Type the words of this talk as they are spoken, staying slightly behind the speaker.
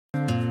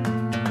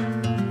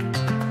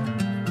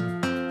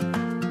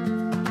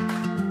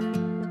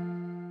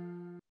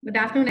Good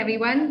afternoon,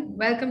 everyone.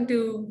 Welcome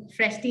to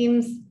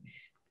Freshteam's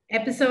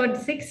episode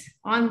 6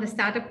 on the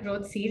Startup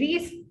Growth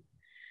Series.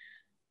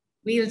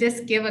 We'll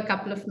just give a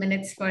couple of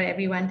minutes for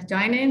everyone to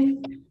join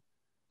in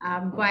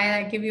while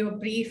I give you a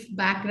brief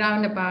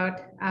background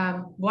about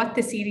what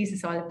the series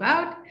is all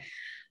about.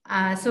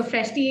 So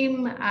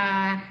Freshteam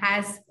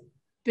has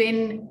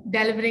been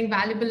delivering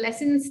valuable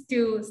lessons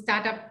to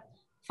startup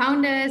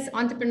founders,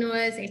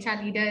 entrepreneurs,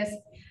 HR leaders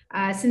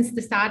since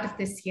the start of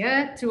this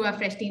year through our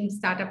Freshteam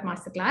Startup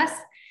Masterclass.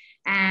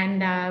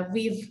 And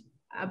we've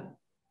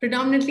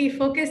predominantly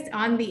focused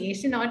on the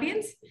Asian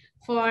audience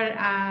for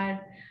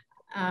our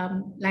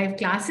live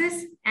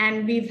classes.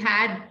 And we've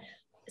had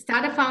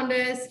startup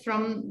founders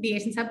from the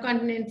Asian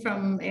subcontinent,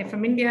 from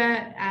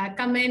India,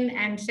 come in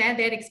and share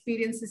their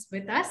experiences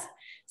with us.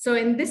 So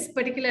in this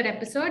particular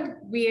episode,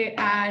 we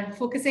are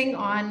focusing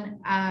on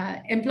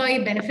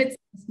employee benefits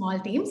in small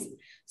teams.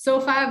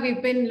 So far,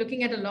 we've been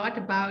looking at a lot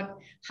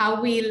about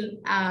how we'll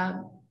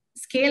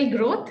scale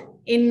growth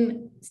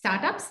in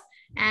startups.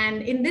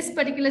 And in this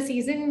particular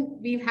season,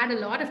 we've had a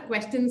lot of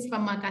questions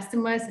from our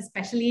customers,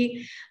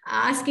 especially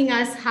asking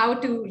us how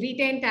to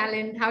retain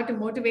talent, how to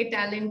motivate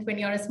talent when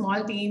you're a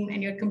small team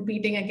and you're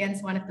competing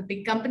against one of the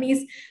big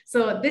companies.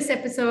 So this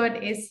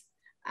episode is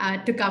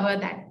to cover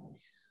that.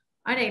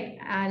 All right,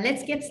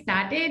 let's get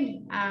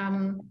started.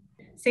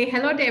 Say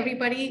hello to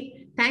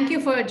everybody. Thank you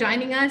for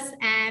joining us.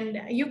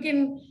 And you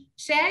can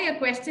share your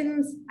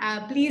questions.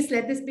 Please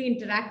let this be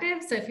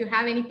interactive. So if you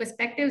have any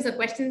perspectives or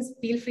questions,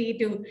 feel free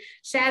to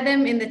share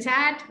them in the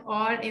chat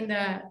or in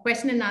the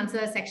question and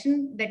answer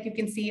section that you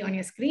can see on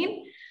your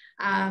screen.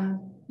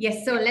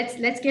 Yes, so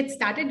let's get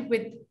started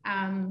with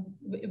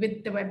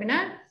the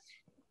webinar.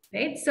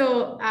 Right.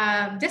 So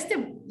just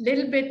a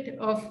little bit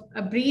of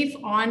a brief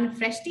on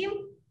Freshteam.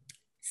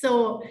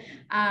 So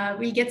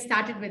we'll get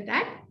started with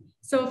that.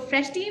 So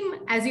Freshteam,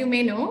 as you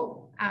may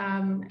know,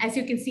 as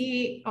you can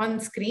see on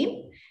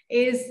screen,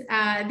 is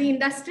the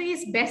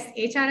industry's best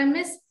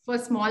HRMS for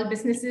small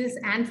businesses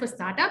and for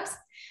startups.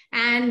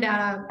 And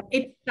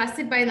it's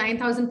trusted by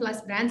 9,000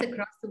 plus brands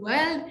across the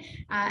world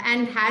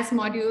and has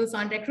modules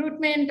on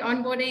recruitment,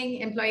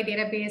 onboarding, employee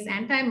database,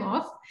 and time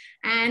off.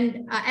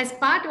 And as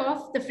part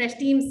of the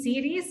Freshteam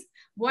series,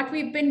 what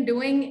we've been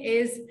doing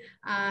is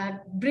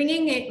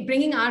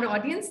bringing our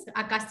audience,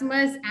 our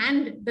customers,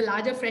 and the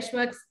larger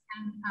Freshworks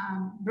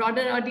and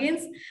broader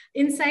audience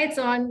insights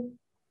on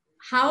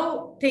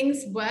how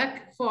things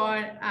work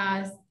for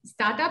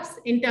startups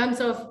in terms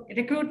of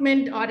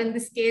recruitment, or in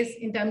this case,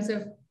 in terms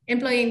of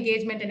employee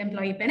engagement and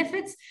employee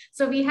benefits.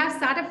 So we have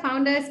startup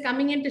founders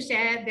coming in to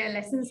share their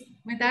lessons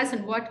with us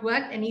and what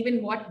worked and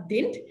even what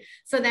didn't,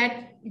 so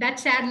that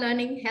shared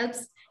learning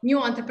helps new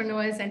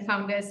entrepreneurs and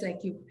founders like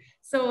you.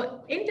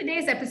 So in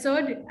today's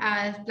episode,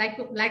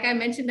 like I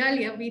mentioned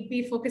earlier, we'd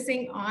be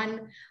focusing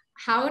on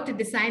how to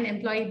design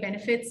employee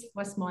benefits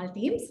for small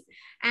teams.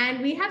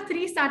 And we have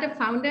 3 startup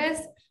founders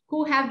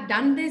who have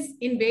done this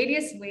in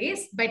various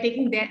ways by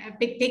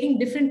taking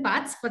different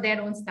paths for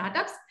their own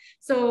startups.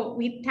 So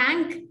we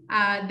thank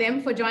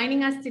them for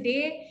joining us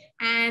today.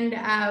 And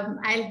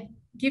I'll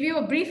give you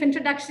a brief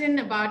introduction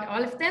about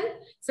all of them.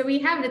 So we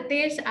have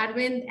Ritesh,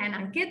 Aravind, and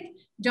Ankit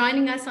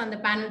joining us on the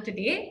panel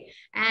today.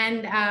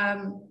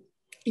 And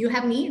you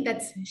have me,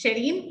 that's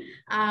Shireen,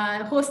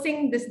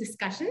 hosting this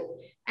discussion.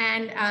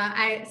 And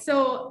I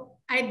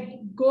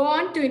go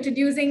on to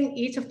introducing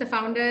each of the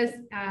founders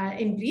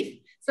in brief.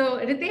 So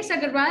Ritesh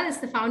Agarwal is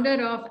the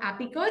founder of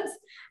Appycodes,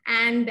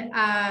 and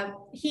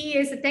he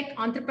is a tech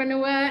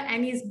entrepreneur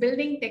and he's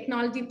building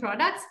technology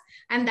products,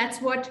 and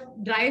that's what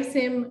drives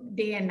him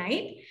day and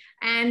night.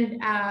 And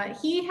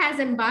he has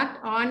embarked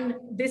on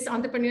this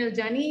entrepreneurial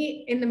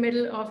journey in the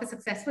middle of a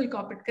successful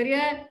corporate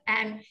career.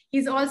 And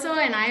he's also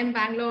an IIM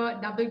Bangalore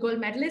double gold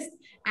medalist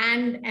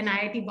and an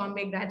IIT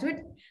Bombay graduate.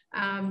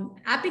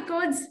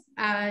 Appycodes,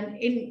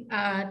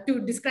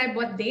 to describe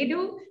what they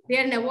do, they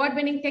are an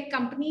award-winning tech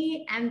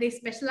company, and they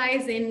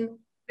specialize in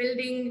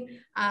building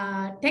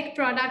tech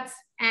products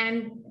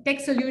and tech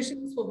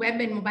solutions for web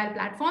and mobile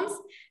platforms.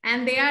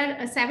 And they are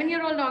a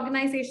 7-year-old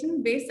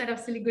organization based out of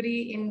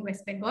Siliguri in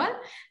West Bengal.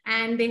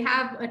 And they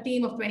have a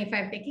team of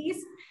 25 techies.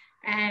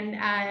 And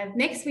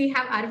next we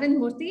have Aravind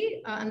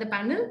Murthy on the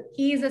panel.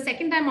 He is a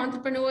second-time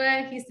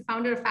entrepreneur. He's the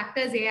founder of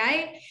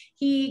Factors.ai.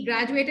 He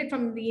graduated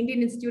from the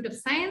Indian Institute of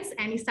Science,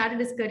 and he started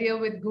his career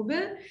with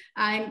Google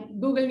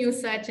and Google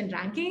News Search and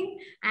Ranking.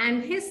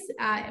 And his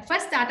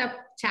first startup,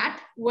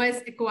 Chat,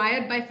 was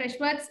acquired by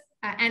Freshworks.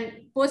 And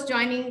post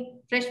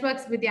joining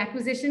Freshworks with the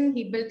acquisition,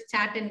 he built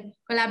chat and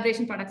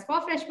collaboration products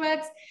for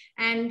Freshworks.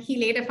 And he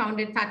later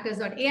founded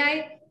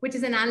Factors.ai, which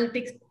is an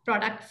analytics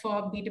product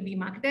for B2B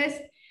marketers.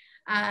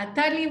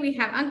 Thirdly, we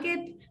have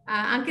Ankit.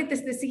 Ankit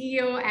is the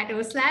CEO at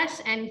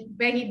OSlash, and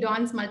where he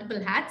dons multiple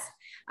hats.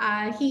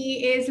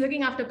 He is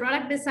looking after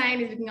product design,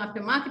 he's looking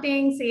after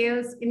marketing,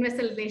 sales,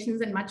 investor relations,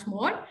 and much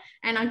more.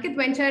 And Ankit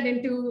ventured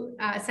into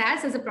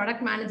SaaS as a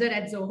product manager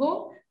at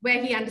Zoho,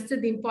 where he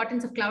understood the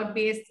importance of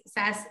cloud-based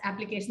SaaS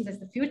applications as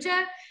the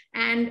future.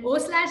 And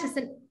OSlash is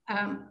an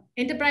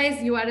enterprise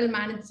URL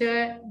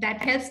manager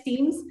that helps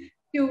teams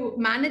to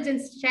manage and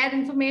share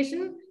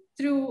information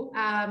through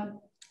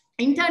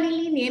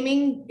internally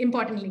naming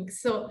important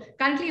links. So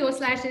currently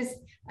OSlash is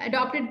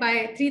adopted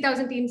by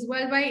 3,000 teams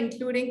worldwide,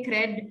 including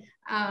Cred,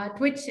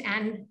 Twitch,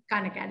 and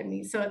Khan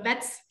Academy. So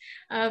that's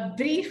a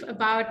brief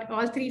about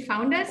all three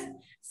founders.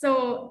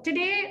 So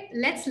today,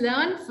 let's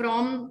learn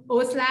from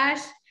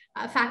OSlash,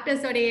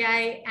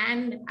 Factors.ai,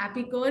 and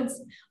Appycodes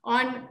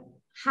on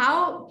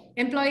how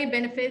employee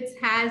benefits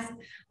has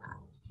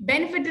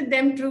benefited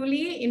them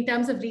truly in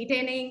terms of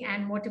retaining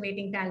and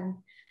motivating talent.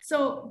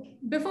 So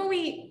before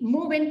we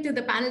move into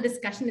the panel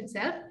discussion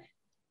itself,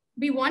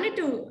 we wanted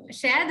to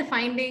share the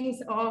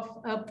findings of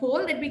a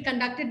poll that we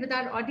conducted with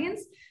our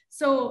audience.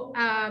 So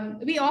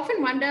we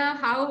often wonder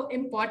how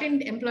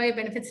important employee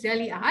benefits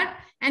really are.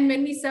 And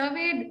when we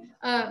surveyed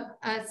a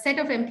set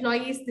of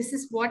employees, this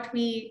is what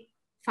we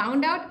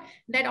found out,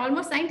 that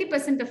almost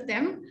 90% of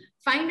them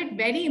find it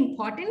very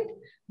important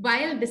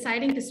while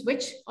deciding to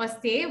switch or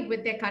stay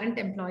with their current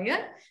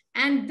employer.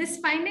 And this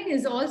finding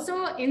is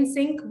also in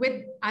sync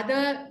with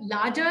other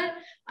larger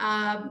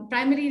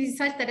primary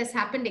research that has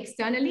happened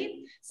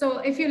externally. So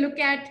if you look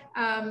at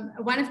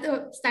one of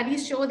the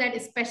studies show that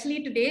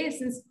especially today,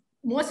 since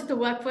most of the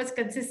workforce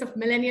consists of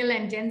millennial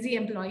and Gen Z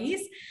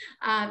employees.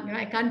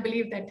 I can't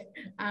believe that,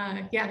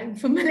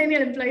 for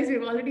millennial employees,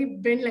 we've already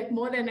been like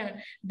more than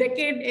a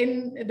decade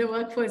in the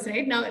workforce,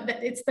 right? Now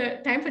it's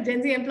the time for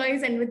Gen Z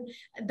employees, and with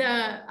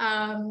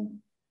the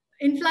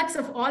influx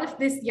of all of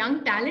this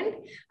young talent,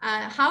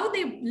 how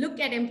they look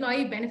at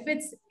employee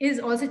benefits is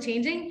also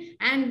changing.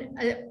 And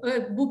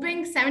a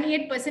whooping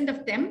 78%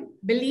 of them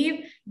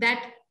believe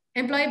that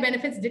employee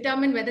benefits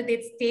determine whether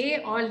they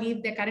stay or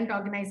leave their current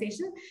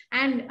organization.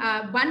 And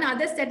one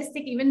other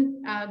statistic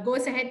even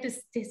goes ahead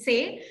to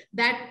say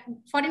that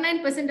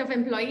 49% of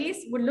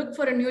employees would look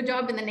for a new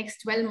job in the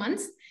next 12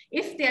 months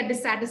if they are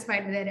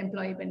dissatisfied with their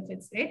employee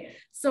benefits, right?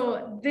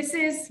 So this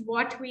is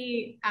what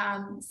we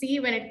see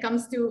when it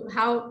comes to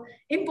how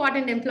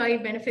important employee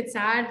benefits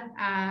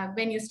are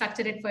when you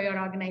structure it for your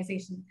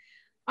organization.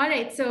 All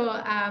right,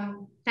 so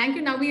thank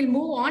you. Now we'll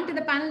move on to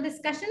the panel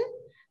discussion.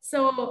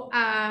 So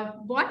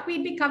what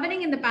we'd be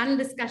covering in the panel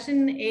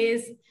discussion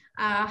is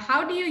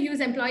how do you use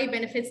employee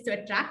benefits to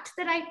attract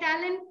the right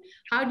talent?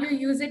 How do you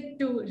use it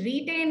to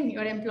retain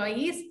your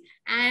employees?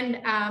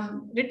 And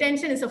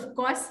retention is, of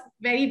course,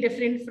 very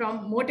different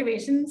from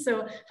motivation.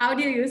 So how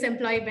do you use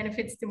employee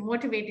benefits to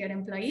motivate your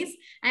employees?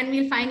 And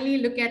we'll finally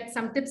look at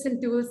some tips and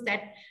tools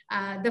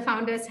that the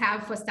founders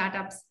have for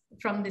startups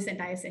from this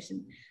entire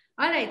session.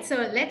 All right, so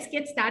let's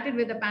get started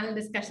with the panel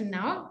discussion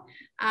now.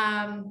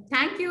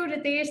 Thank you,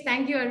 Ritesh,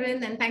 thank you,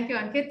 Aravind, and thank you,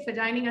 Ankit, for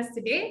joining us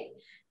today.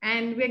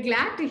 And we're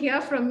glad to hear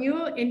from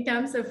you in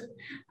terms of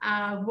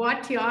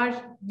what your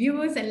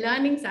views and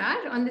learnings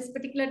are on this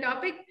particular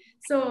topic.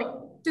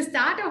 So to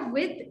start off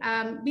with,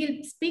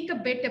 we'll speak a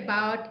bit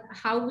about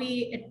how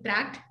we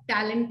attract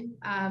talent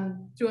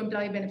through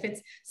employee benefits.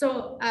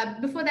 So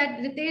before that,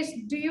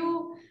 Ritesh, do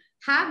you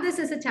have this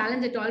as a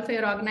challenge at all for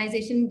your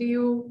organization? Do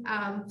you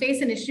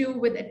face an issue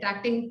with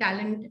attracting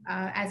talent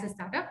as a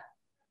startup?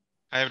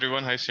 Hi,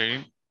 everyone. Hi,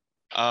 Sharon.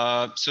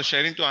 So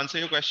Sharon, to answer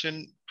your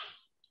question,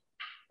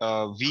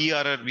 we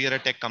are a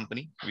tech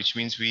company, which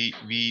means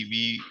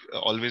we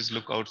always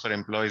look out for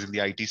employees in the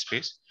IT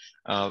space.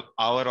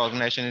 Our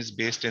organization is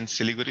based in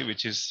Siliguri,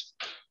 which is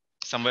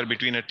somewhere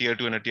between a tier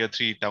 2 and a tier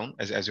 3 town,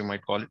 as you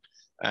might call it.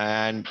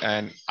 And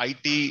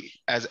IT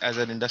as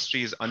an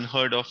industry is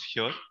unheard of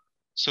here.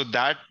 So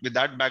that with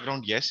that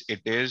background, yes,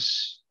 it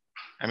is.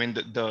 I mean,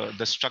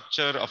 the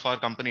structure of our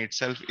company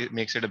itself, it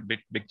makes it a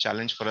big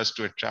challenge for us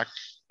to attract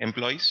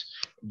employees.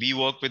 We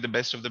work with the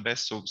best of the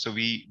best, so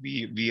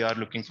we are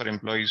looking for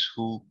employees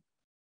who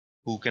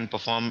can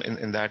perform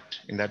in that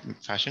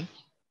fashion.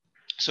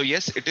 So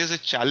yes, it is a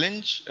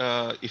challenge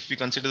if we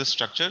consider the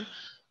structure,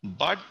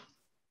 but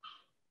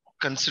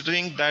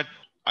considering that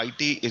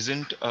IT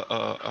isn't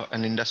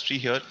an industry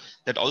here,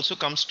 that also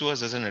comes to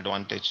us as an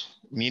advantage,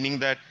 meaning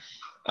that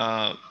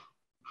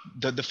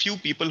the few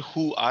people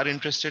who are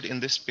interested in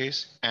this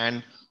space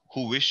and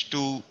who wish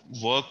to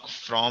work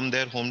from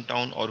their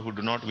hometown or who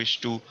do not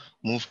wish to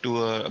move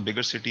to a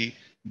bigger city,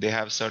 they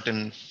have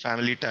certain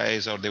family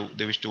ties or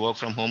they wish to work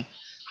from home.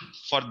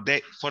 For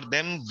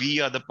them,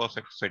 we are the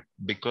perfect fit,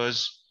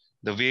 because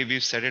the way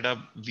we've set it up,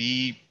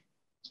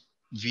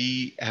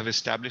 we have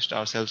established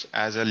ourselves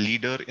as a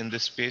leader in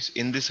this space,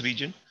 in this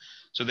region.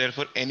 So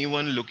therefore,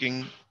 anyone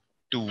looking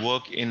to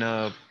work in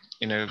a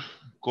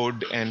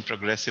good and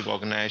progressive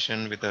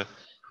organization with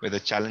a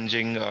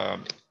challenging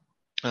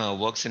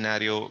work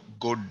scenario,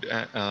 good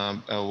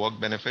work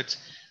benefits,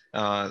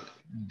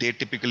 they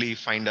typically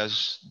find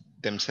us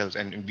themselves,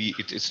 and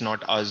it's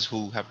not us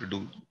who have to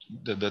do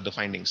the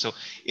findings. So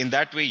in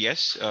that way,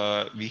 yes,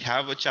 we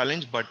have a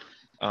challenge, but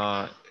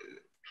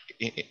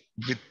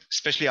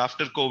especially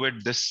after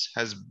COVID, this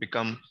has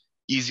become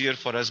easier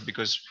for us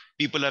because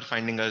people are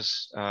finding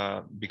us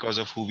because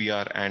of who we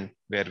are and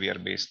where we are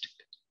based.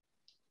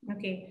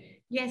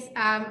 Okay. Yes,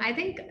 I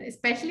think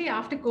especially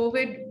after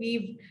COVID,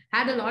 we've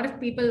had a lot of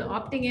people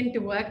opting in to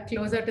work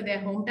closer to their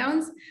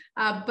hometowns.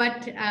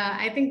 But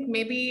I think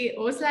maybe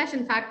OSlash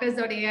and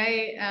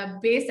Factors.ai,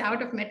 based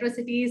out of metro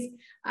cities,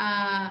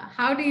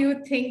 how do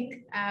you think,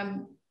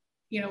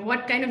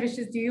 what kind of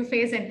issues do you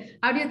face, and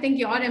how do you think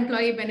your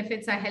employee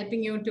benefits are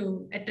helping you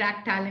to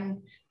attract talent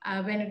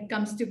when it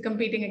comes to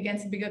competing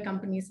against bigger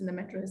companies in the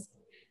metros?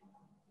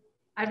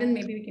 Aravind,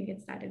 maybe we can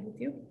get started with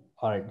you.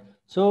 All right.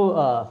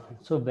 So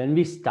when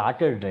we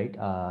started, right,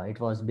 it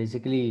was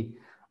basically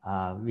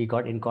we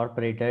got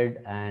incorporated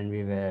and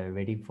we were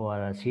waiting for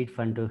a seed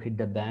fund to hit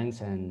the banks,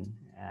 and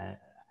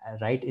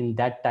right in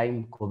that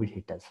time, COVID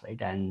hit us,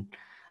 right, and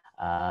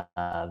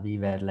we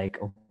were like,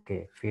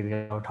 okay,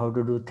 figuring out how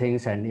to do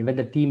things, and even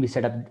the team we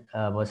set up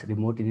was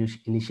remote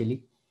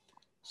initially.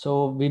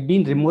 So we've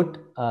been remote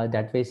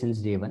that way since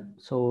day one.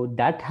 So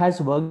that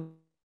has worked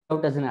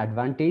out as an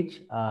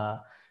advantage.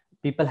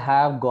 People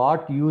have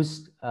got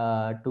used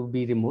to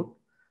be remote.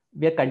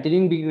 We are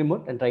continuing being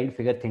remote and trying to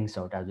figure things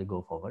out as we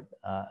go forward.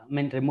 I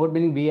mean, remote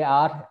meaning we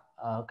are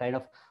kind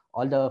of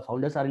all the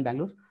founders are in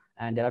Bangalore,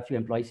 and there are a few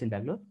employees in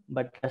Bangalore,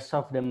 but rest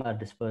of them are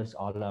dispersed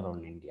all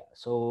around India.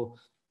 So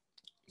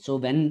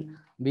when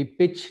we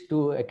pitch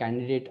to a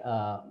candidate,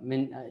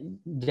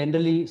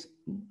 generally,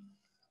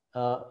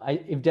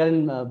 if they're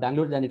in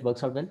Bangalore, then it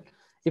works out well.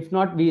 If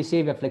not, we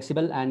say we're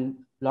flexible, and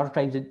a lot of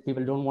times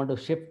people don't want to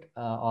shift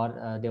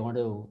or they want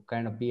to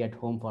kind of be at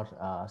home for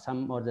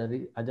some or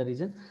the other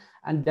reason,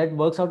 and that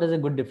works out as a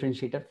good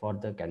differentiator for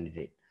the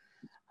candidate.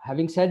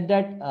 Having said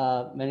that,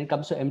 when it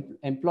comes to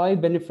employee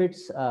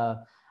benefits, I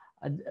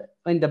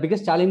mean, the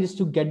biggest challenge is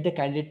to get the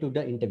candidate to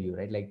the interview,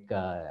 right? Like,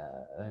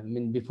 I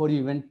mean, before you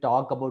even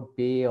talk about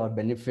pay or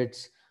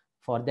benefits,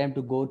 for them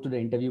to go to the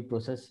interview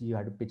process, you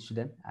have to pitch to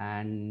them.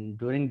 And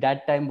during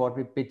that time, what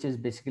we pitch is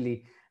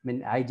basically, I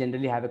mean, I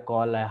generally have a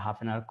call, a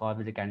half an hour call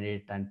with the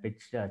candidate, and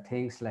pitch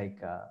things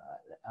like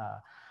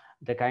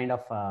the kind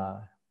of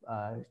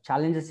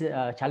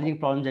challenging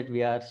problems that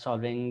we are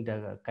solving,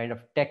 the kind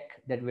of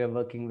tech that we are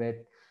working with,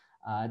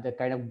 the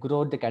kind of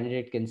growth the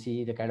candidate can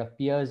see, the kind of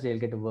peers they'll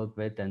get to work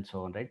with, and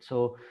so on, right?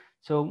 So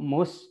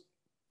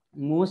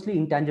mostly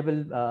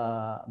intangible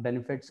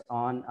benefits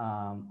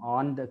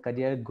on the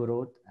career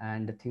growth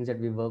and the things that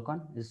we work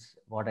on is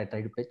what I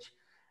try to pitch.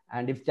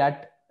 And if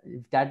that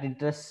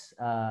interests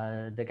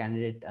the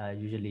candidate,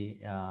 usually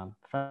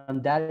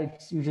from there,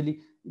 it's usually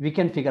we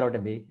can figure out a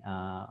way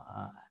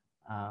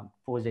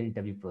post the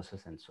interview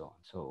process and so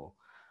on.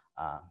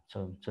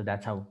 So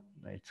that's how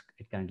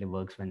it currently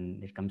works when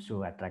it comes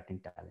to attracting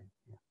talent.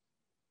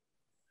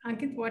 Yeah.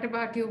 Ankit, what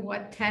about you?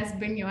 What has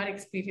been your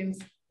experience?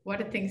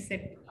 What are things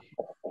that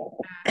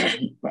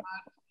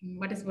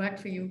what has worked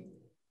for you?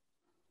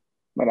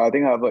 But I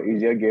think I have an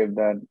easier game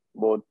than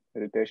both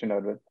Ritesh and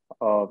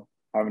Aravind.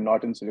 I'm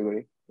not in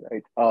Siliguri,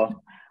 right?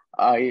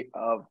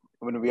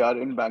 When we are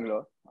in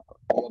Bangalore,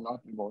 we are not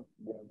remote.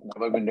 We have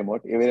never been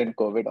remote. Even in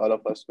COVID, all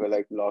of us were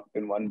like locked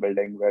in one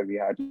building where we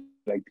had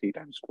like 3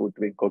 times food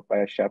being cooked by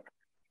a chef.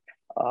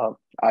 Uh,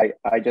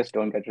 I just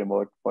don't get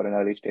remote for an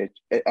early stage.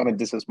 I mean,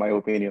 this is my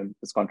opinion.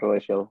 It's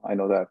controversial. I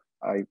know that.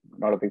 I'm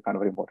not a big fan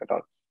of remote at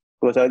all.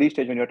 Because early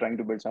stage, when you're trying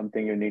to build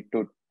something, you need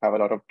to have a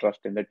lot of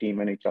trust in the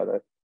team and each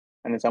other.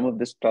 And some of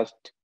this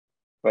trust,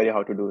 very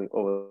hard to do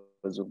over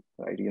Zoom,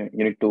 right? You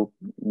need to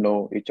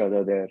know each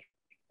other, their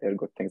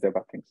good things, their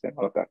bad things, and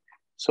all of that.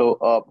 So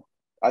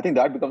I think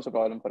that becomes a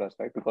problem for us,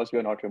 right? Because we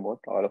are not remote,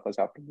 all of us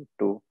have to move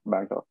to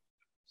Bangalore.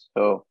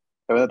 So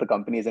even if the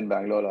company is in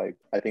Bangalore, like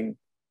I think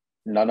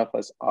none of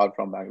us are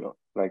from Bangalore,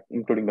 like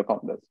including the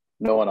founders.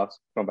 No one else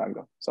from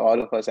Bangalore. So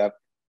all of us have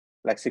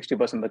like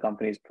 60% of the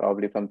company is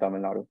probably from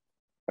Tamil Nadu.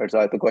 Right.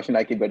 So the question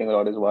I keep getting a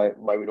lot is why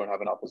we don't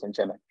have an office in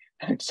Chennai.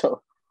 Right.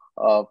 So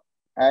uh,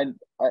 and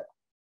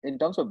in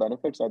terms of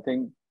benefits, I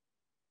think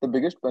the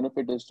biggest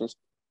benefit is just,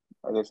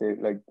 as I say,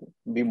 like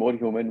be more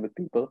human with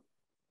people,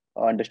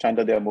 understand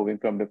that they are moving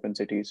from different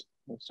cities.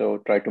 So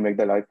try to make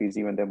their life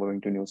easy when they're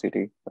moving to new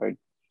city, right?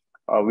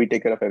 We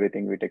take care of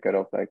everything. We take care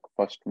of like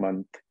first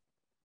month.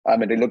 I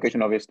mean,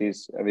 relocation obviously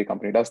is every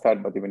company does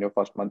that, but even your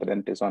first month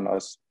rent is on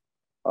us.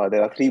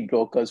 There are 3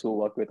 brokers who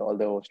work with all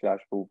the OSlash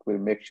who will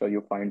make sure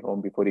you find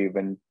home before you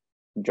even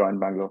join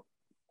Bangalore.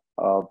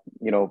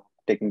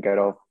 Taking care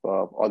of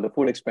all the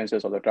food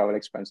expenses, all the travel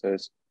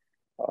expenses,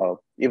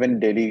 even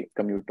daily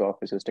commute to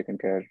office is taken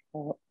care.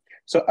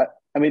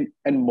 I mean,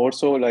 and more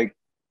so, like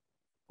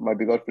my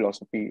bigger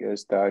philosophy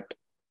is that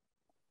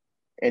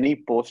any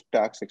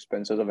post-tax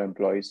expenses of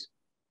employees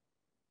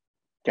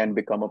can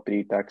become a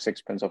pre-tax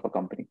expense of a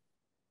company.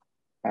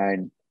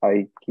 And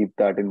I keep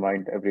that in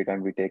mind every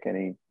time we take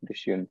any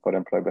decision for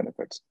employee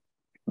benefits,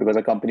 because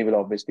a company will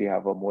obviously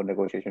have a more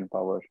negotiation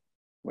power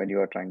when you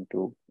are trying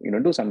to,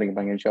 do something,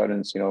 buying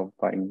insurance,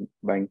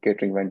 buying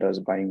catering vendors,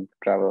 buying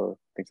travel,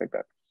 things like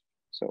that.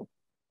 So,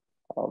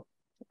 uh,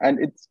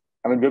 and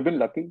I mean, we've been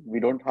lucky. We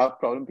don't have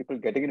problem people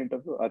getting an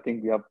interview. I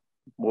think we have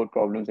more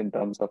problems in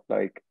terms of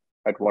like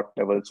at what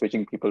level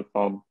switching people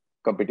from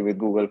competing with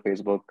Google,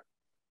 Facebook,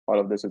 all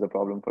of this is a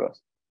problem for us.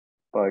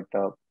 But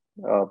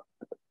uh,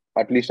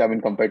 At least, I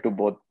mean, compared to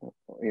both,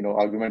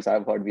 arguments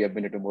I've heard, we have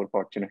been a little more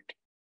fortunate.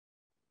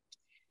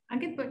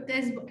 Ankit, but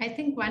there's, I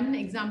think, one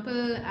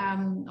example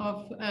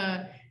of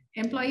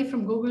employee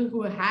from Google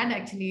who had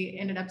actually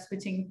ended up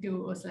switching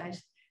to OSlash.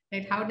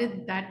 Right? How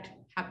did that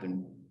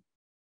happen?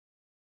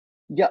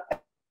 Yeah,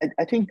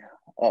 I think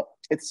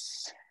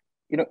it's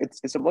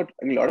it's about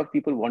a lot of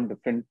people want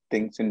different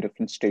things in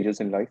different stages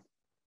in life,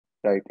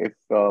 right? If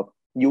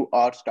you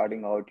are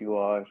starting out, you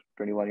are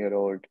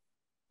 21-year-old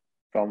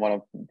from one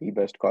of the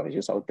best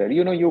colleges out there.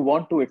 You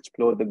want to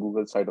explore the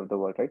Google side of the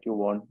world, right? You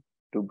want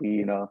to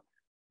be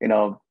in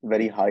a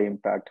very high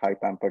impact, high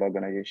pampered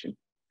organization.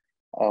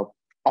 Uh,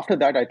 After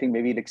that, I think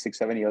maybe like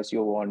 6-7 years,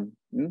 you want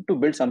to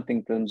build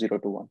something from 0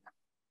 to 1.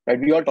 Right?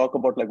 We all talk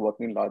about like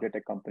working in larger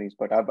tech companies,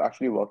 but I've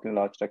actually worked in a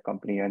large tech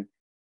company, and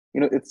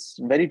it's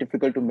very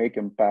difficult to make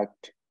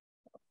impact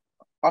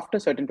after a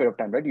certain period of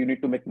time, right? You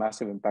need to make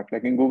massive impact.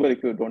 Like in Google,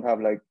 if you don't have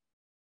like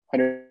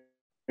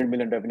 100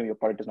 million revenue, your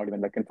product is not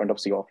even like in front of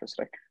CEO office,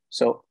 right?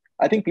 So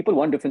I think people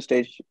want different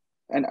stage,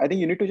 and I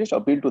think you need to just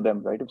appeal to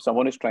them, right? If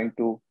someone is trying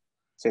to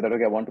say that,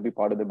 okay, I want to be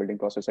part of the building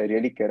process, I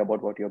really care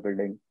about what you're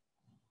building,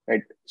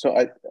 right? So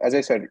as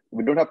I said,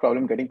 we don't have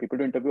problem getting people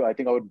to interview. I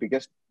think our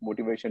biggest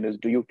motivation is,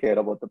 do you care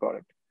about the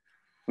product?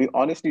 We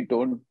honestly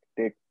don't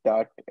take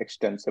that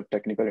extensive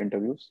technical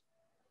interviews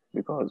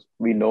because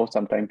we know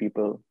sometimes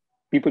people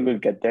will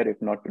get there,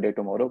 if not today,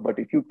 tomorrow. But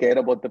if you care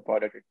about the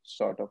product, it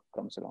sort of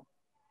comes along.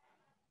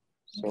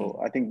 So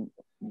Okay. I think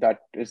that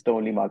is the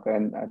only marker.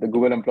 And the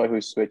Google employee who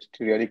switched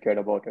really cared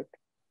about it.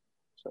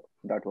 So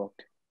that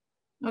worked.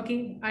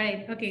 Okay. All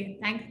right. Okay.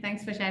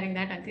 Thanks for sharing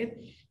that,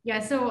 Ankit. Yeah.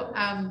 So,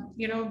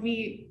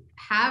 we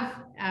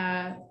have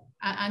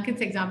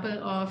Ankit's example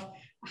of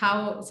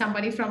how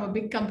somebody from a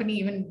big company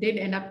even did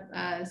end up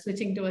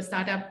switching to a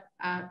startup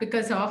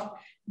because of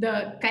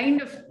the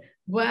kind of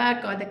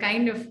work or the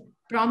kind of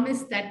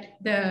promise that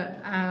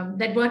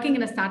that working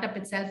in a startup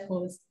itself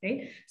holds,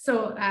 right?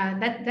 So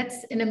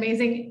that's an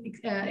amazing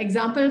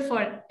example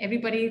for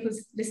everybody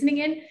who's listening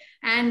in.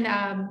 And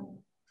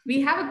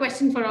we have a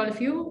question for all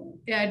of you.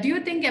 Do you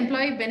think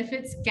employee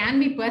benefits can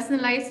be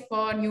personalized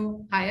for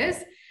new hires,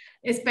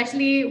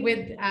 especially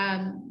with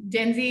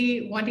Gen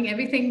Z wanting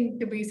everything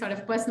to be sort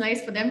of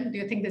personalized for them? Do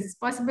you think this is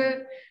possible?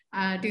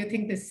 Do you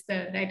think this is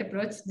the right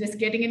approach? Just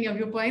getting in your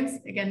viewpoints.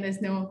 Again,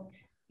 there's no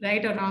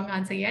right or wrong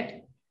answer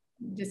yet.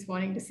 Just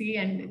wanting to see,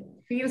 and it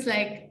feels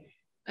like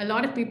a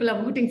lot of people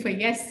are voting for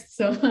yes.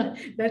 So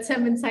that's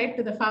some insight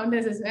to the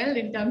founders as well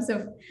in terms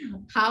of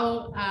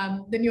how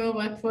the newer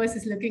workforce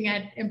is looking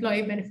at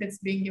employee benefits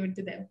being given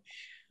to them.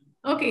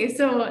 Okay,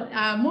 so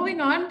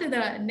moving on to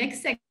the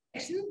next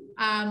section,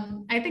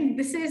 I think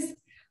this is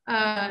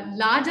a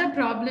larger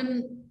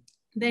problem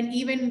than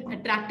even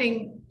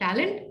attracting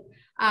talent.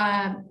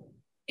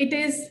 It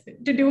is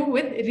to do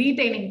with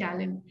retaining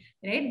talent,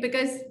 right?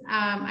 Because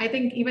I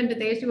think even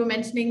Ritesh, you were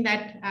mentioning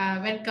that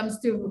when it comes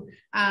to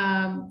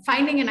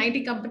finding an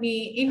IT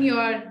company in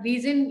your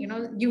region,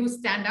 you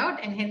stand out,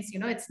 and hence,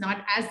 it's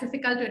not as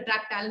difficult to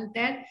attract talent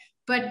there.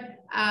 But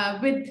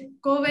with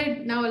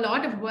COVID, now a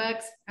lot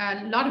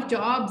of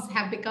jobs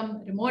have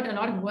become remote. A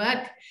lot of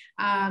work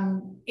a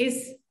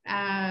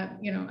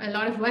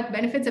lot of work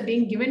benefits are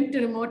being given to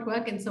remote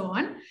work and so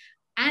on.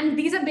 And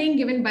these are being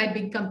given by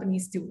big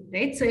companies too,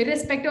 right? So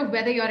irrespective of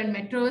whether you're in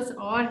metros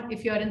or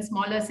if you're in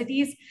smaller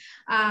cities,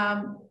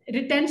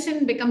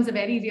 retention becomes a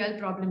very real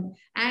problem.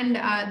 And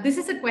this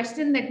is a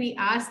question that we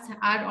asked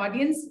our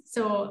audience.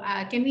 So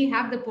can we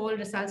have the poll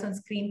results on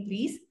screen,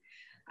 please?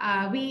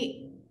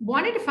 We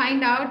wanted to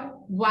find out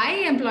why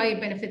employee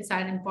benefits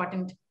are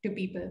important to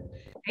people,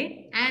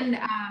 right? And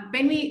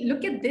when we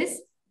look at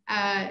this,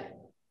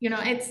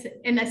 it's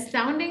an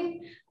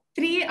astounding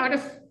 3 out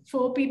of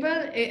 4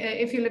 people,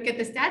 if you look at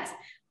the stats,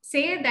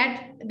 say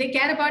that they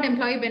care about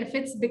employee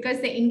benefits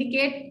because they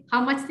indicate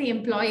how much the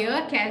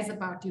employer cares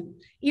about you,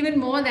 even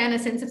more than a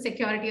sense of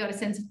security or a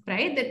sense of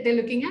pride that they're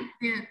looking at.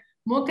 They're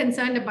more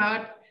concerned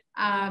about,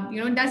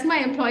 does my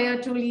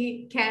employer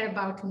truly care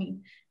about me,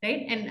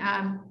 right?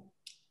 And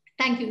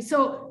thank you.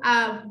 So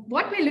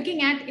what we're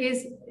looking at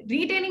is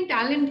retaining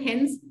talent,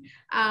 hence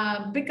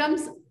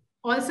becomes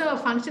also a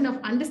function of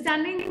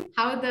understanding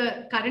how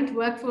the current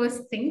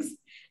workforce thinks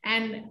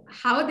and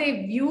how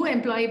they view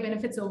employee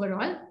benefits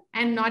overall,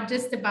 and not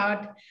just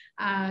about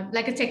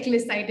like a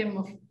checklist item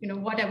of,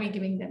 what are we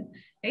giving them,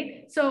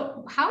 right?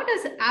 So how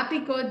does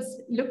Appycodes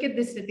look at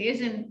this,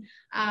 Ritesh? And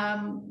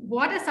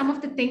what are some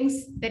of the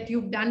things that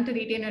you've done to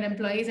retain your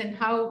employees, and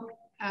how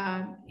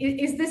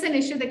is this an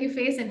issue that you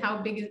face, and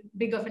how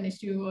big of an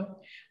issue, or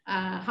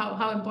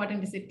how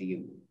important is it to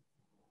you?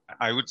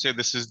 I would say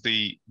this is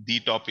the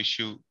top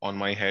issue on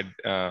my head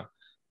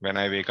when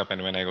I wake up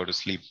and when I go to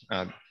sleep.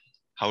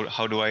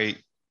 How do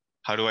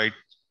I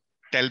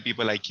tell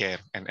people I care?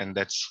 And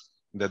that's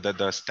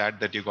the stat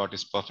that you got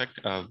is perfect.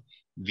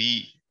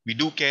 We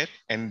do care,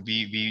 and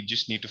we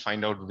just need to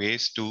find out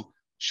ways to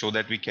show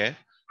that we care.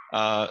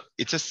 I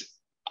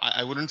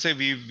wouldn't say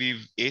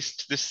we've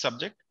aced this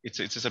subject. It's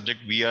a subject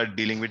we are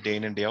dealing with day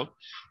in and day out.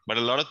 But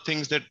a lot of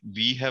things that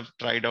we have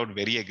tried out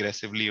very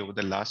aggressively over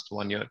the last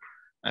 1 year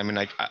I mean,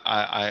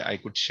 I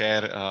could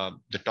share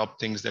the top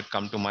things that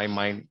come to my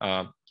mind.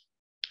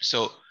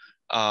 So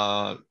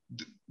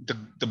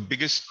the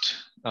biggest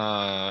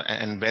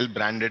and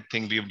well-branded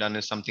thing we've done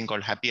is something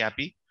called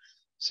Happy.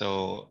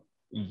 So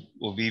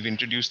we've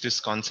introduced this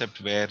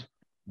concept where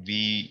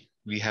we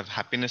have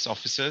happiness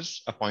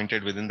officers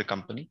appointed within the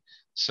company.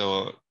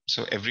 So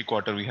every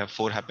quarter we have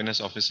 4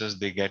 happiness officers.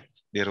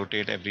 They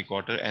rotate every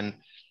quarter, and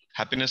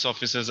happiness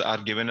officers are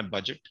given a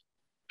budget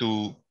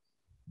to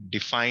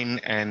define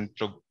and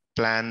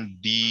plan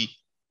the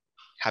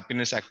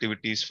happiness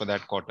activities for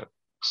that quarter.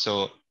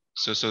 So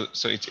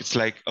it's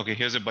like, okay,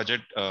 here's a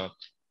budget.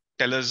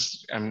 Tell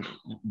us and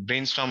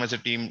brainstorm as a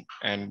team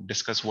and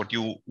discuss what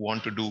you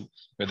want to do,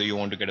 whether you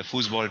want to get a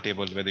foosball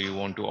table, whether you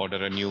want to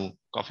order a new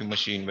coffee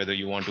machine, whether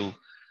you want to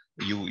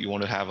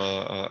have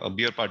a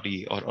beer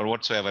party or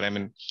whatsoever. I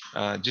mean,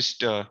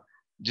 just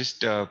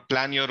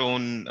plan your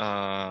own.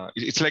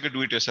 It's like a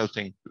do-it-yourself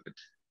thing.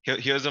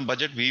 Here's a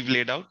budget we've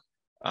laid out.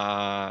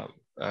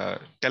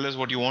 Tell us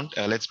what you want.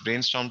 Let's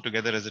brainstorm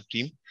together as a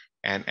team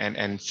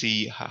and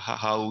see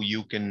how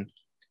you can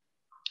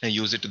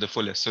use it to the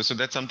fullest. So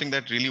that's something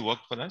that really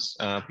worked for us.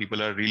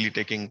 People are really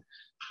taking,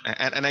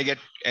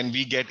 and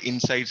we get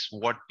insights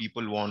what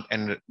people want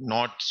and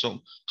not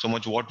so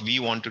much what we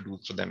want to do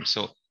for them.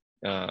 So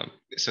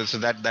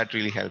that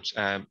really helps.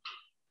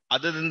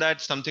 Other than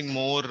that, something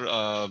more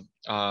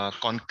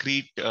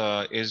concrete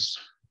is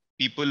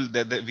people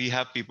that we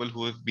have people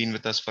who have been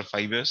with us for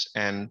 5 years,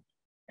 and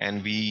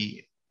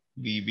we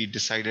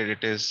decided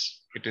it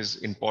is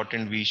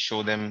important we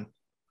show them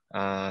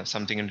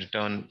something in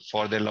return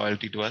for their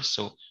loyalty to us.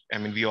 So I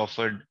mean, we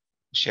offered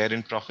share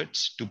in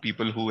profits to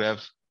people who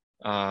have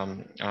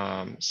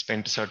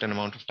spent a certain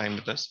amount of time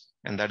with us,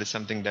 and that is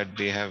something that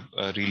they have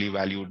really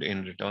valued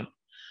in return.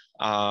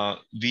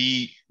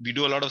 We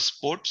do a lot of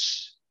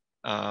sports.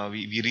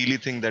 We really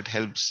think that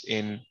helps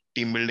in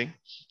team building,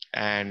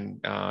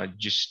 and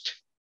just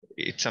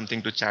it's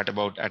something to chat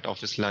about at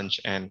office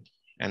lunch and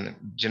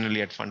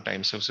generally at fun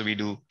times. So we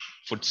do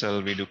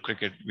futsal, we do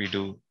cricket, we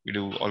do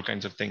all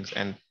kinds of things.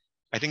 And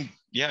I think,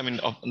 yeah, I mean,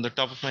 on the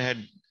top of my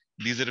head,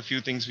 these are a few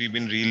things we've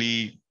been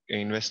really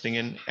investing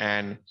in.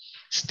 And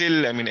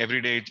still, I mean,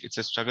 every day it's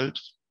a struggle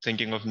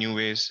thinking of new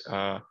ways,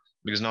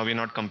 because now we're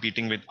not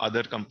competing with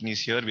other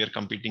companies here. We are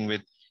competing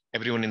with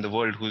everyone in the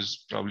world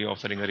who's probably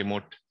offering a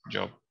remote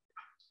job.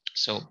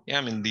 So yeah,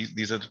 I mean,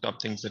 these are the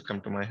top things that come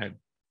to my head.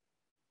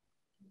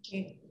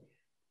 Okay.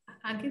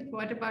 Ankit,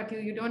 what about you?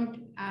 You don't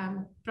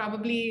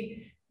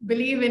probably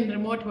believe in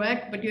remote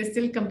work, but you're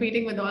still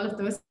competing with all of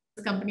those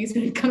companies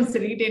when it comes to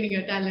retaining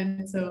your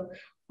talent. So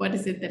what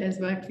is it that has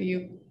worked for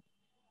you?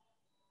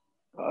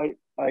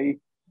 I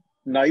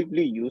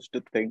naively used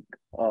to think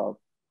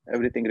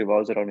everything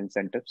revolves around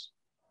incentives,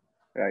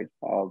 right?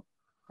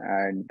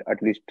 And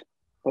at least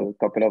for a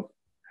couple of,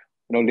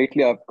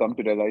 lately I've come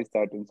to realize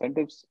that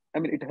incentives, I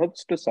mean, it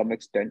helps to some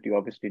extent. You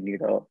obviously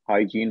need a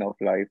hygiene of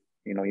life.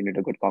 You need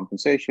a good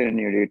compensation.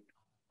 You need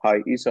high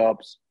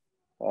ESOPs.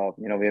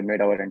 We have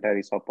made our entire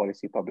ESOP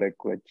policy public,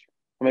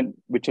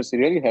 which has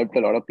really helped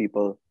a lot of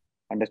people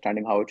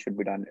understanding how it should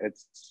be done.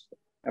 It's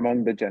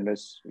among the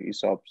generous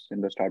ESOPs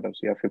in the startups.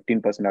 You have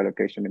 15%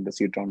 allocation in the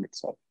seed round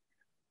itself.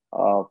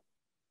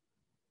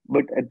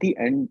 But at the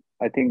end,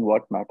 I think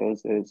what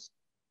matters is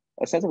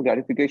a sense of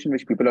gratification,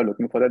 which people are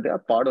looking for, that they are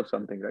part of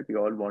something, right? We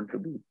all want to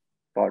be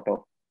part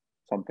of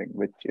something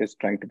which is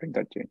trying to bring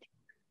that change.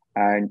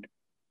 And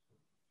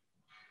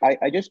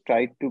I just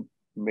try to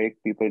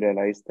make people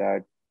realize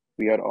that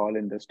we are all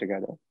in this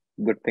together,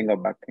 good thing or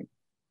bad thing.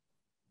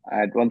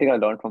 And one thing I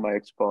learned from my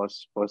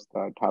ex-boss was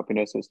that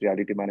happiness is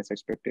reality minus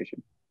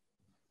expectation.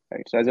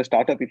 Right. So as a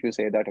startup, if you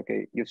say that,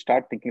 okay, you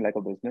start thinking like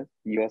a business,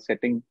 you are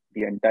setting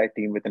the entire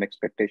team with an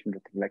expectation to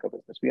think like a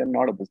business. We are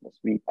not a business.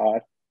 We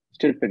are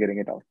still figuring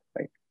it out,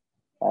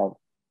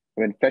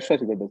 right?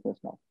 Freshers is a business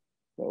now.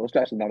 So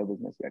OSlash is not a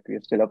business yet. We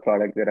are still a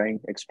product. We're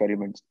running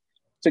experiments.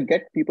 So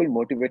get people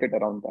motivated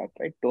around that,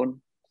 right? Don't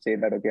say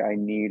that,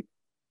 okay,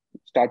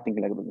 start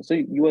thinking like a business. So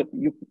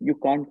you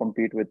can't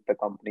compete with the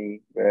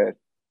company where,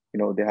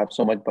 they have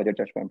so much budget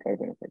just for employee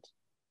benefits.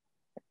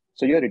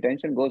 So your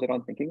retention goes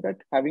around thinking that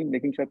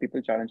making sure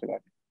people challenge a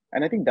lot.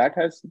 And I think that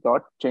has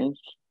not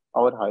changed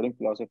our hiring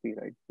philosophy,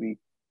 right?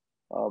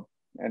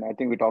 And I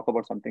think we talk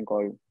about something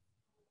called,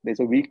 there's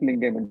a weak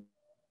link game and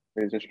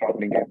there's a strong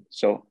link game.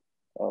 So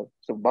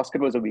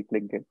basketball is a weak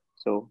link game.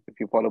 So if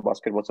you follow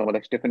basketball, someone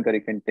like Stephen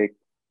Curry can take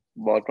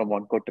ball from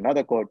one court to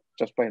another court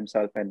just by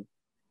himself, and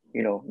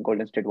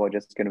Golden State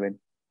Warriors can win.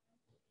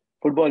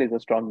 Football is a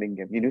strong link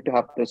game. You need to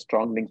have those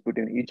strong links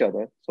between each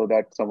other so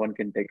that someone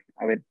can take.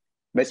 I mean,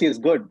 Messi is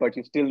good, but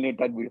you still need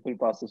that beautiful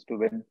passes to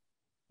win,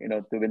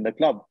 to win the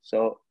club.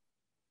 So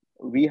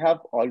we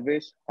have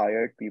always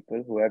hired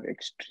people who have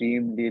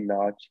extremely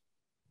large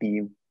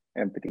team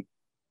empathy,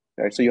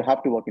 right? So you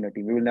have to work in a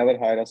team. We will never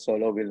hire a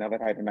solo. We'll never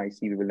hire an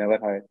IC. We will never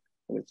hire.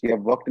 So you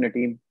have worked in a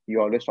team.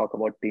 You always talk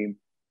about team.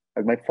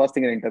 Like my first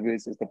thing in an interview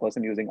is the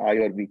person using I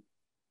or we.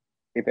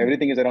 If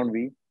everything is around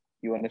we,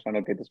 You understand,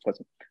 okay, this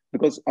person.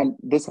 Because, and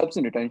this helps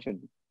in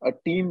retention. A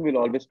team will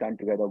always stand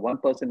together. One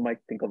person might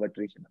think of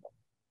attrition.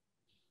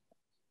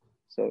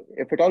 So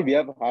if at all we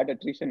have had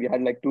attrition, we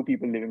had like two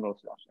people leaving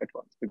OSlash at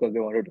once because they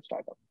wanted to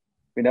start up.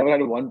 We never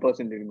had one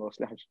person leaving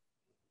OSlash.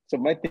 So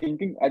my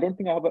thinking, I don't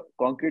think I have a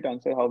concrete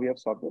answer how we have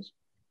solved this.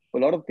 A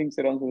lot of things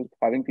around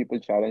having people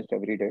challenged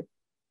every day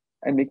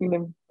and making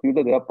them feel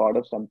that they are part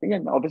of something.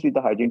 And obviously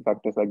the hygiene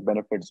factors like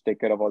benefits,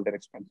 take care of all their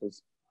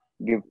expenses,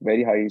 give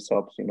very high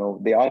ESOPs.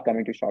 They are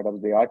coming to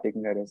startups, they are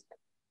taking a risk.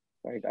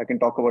 Right. I can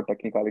talk about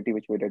technicality,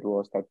 which we did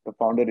was that the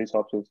founder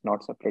ESOPs is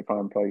not separate from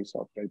employee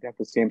ESOP, right? They have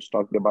the same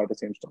stock, they buy the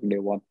same stock day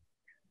one,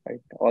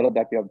 right? All of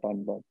that we have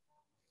done, but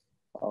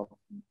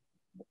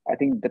I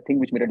think the thing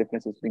which made a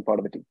difference is being part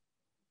of the team.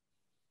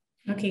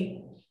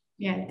 Okay.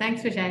 Yeah.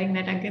 Thanks for sharing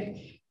that,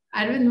 Ankit.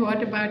 Aravind,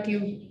 what about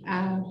you?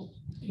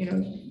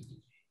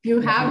 You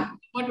have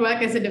what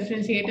work as a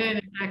differentiator in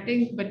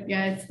attracting, but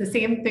yeah, it's the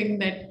same thing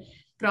that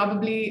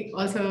probably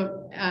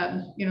also,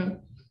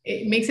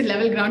 it makes it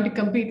level ground to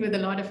compete with a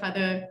lot of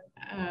other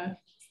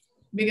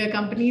bigger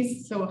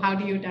companies. So how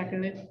do you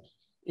tackle it?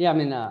 Yeah,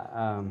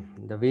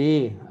 the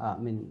way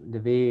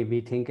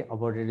we think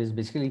about it is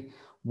basically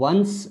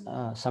once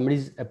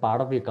somebody's a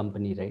part of your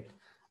company, right?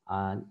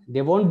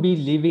 They won't be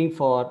leaving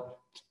for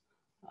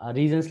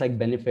reasons like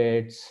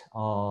benefits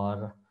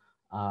or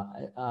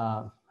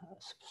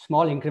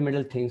small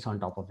incremental things on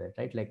top of it,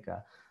 right? Like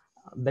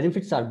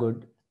benefits are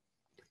good,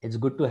 it's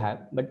good to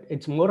have, but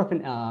it's more of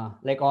an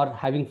or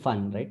having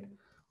fun, right?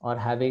 Or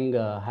having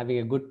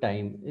a good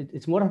time.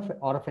 It's more of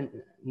an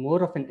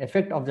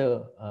effect of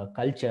the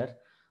culture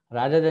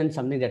rather than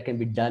something that can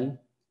be done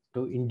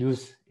to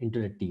induce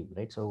into the team,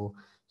 right? So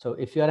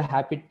if you're a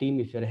happy team,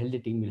 if you're a healthy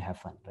team, you'll have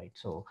fun, right?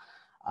 So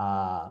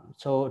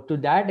to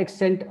that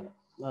extent,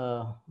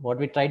 what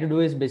we try to do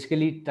is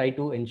basically try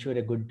to ensure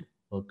a good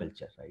work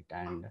culture, right?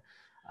 And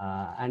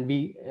I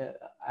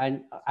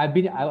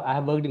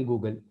have worked in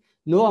Google.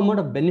 No amount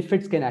of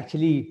benefits can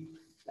actually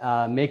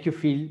make you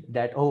feel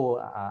that,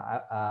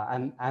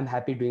 I'm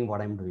happy doing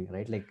what I'm doing,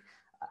 right? Like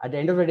at the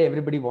end of the day,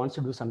 everybody wants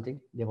to do something.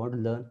 They want to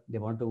learn, they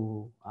want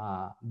to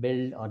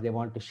build, or they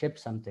want to ship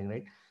something,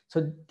 right?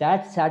 So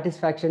that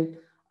satisfaction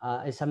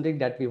is something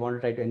that we want to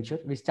try to ensure.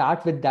 We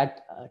start with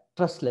that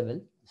trust level,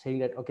 saying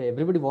that, okay,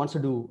 everybody wants to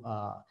do,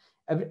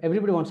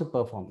 everybody wants to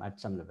perform at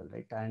some level,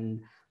 right?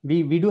 And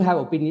we do have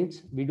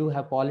opinions, we do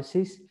have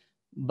policies,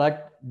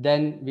 but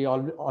then we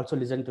also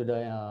listen to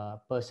the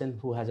person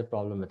who has a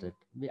problem with it,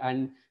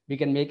 and we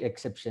can make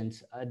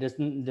exceptions. There's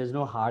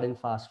no hard and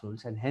fast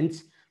rules, and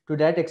hence to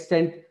that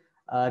extent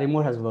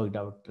remote has worked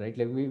out, right?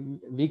 Like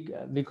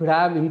we could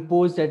have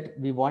imposed that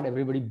we want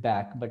everybody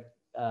back, but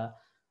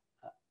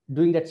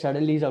doing that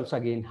suddenly is also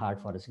again hard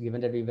for us, given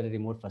that we were a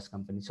remote first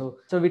company. So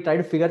we try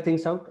to figure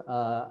things out,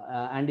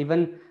 and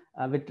even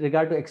with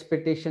regard to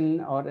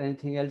expectation or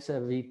anything else,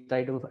 we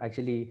try to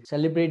actually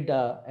celebrate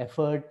the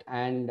effort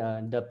and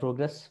the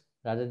progress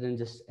rather than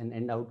just an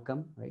end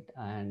outcome, right?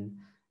 And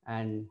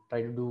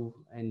try to do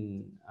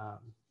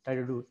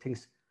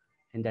things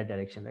in that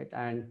direction, right?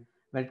 And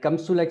when it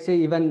comes to, like, say,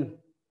 even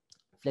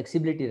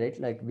flexibility, right?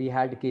 Like we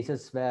had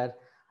cases where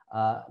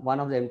one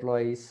of the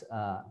employees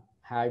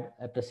had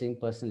a pressing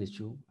personal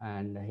issue,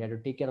 and he had to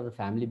take care of the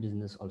family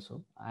business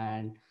also,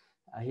 and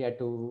he said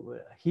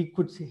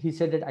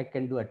that I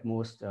can do at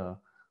most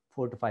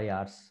 4 to 5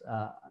 hours,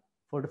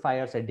 4 to 5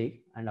 hours a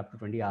day and up to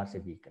 20 hours a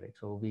week, right?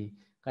 So we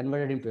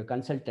converted him to a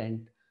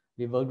consultant.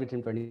 We worked with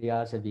him 20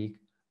 hours a week,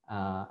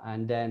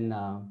 and then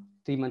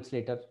 3 months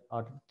later,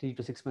 or 3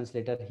 to 6 months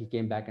later, he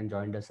came back and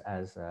joined us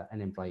as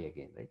an employee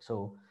again, right?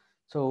 So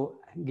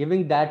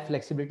giving that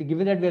flexibility,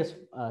 given that we're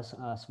a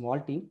small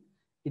team,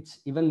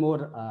 it's even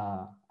more,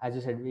 as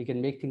you said, we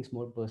can make things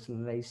more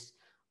personalized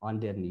on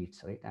their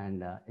needs, right?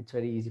 And it's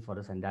very easy for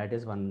us, and that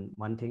is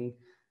one thing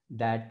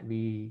that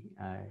we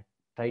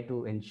try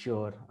to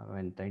ensure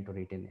when trying to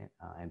retain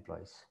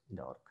employees in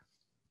the org.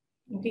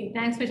 Okay,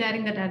 thanks for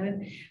sharing that,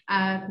 Aravind.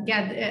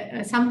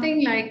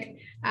 Something like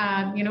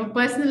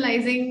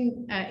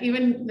personalizing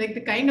even like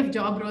the kind of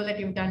job role that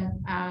you've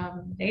done,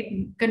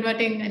 right?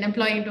 Converting an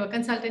employee into a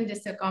consultant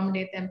just to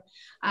accommodate them.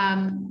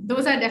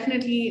 Those are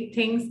definitely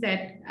things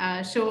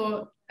that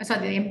show.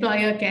 Sorry, the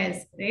employer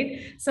cares,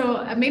 right?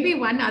 So maybe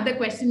one other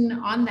question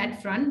on that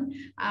front.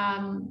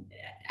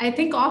 I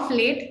think of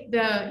late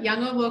the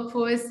younger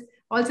workforce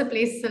also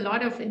places a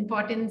lot of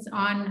importance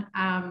on.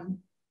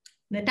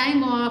 The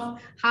time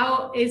off,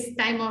 how is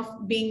time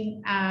off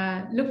being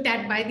looked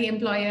at by the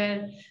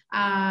employer?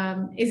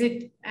 Is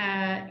it,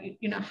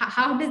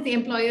 how does the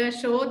employer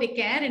show they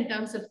care in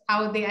terms of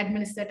how they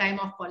administer time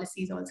off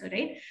policies also,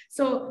 right?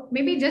 So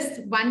maybe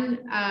just one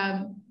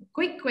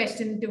quick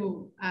question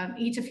to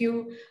each of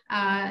you.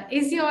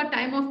 Is your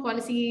time off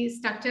policy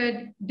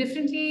structured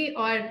differently,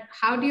 or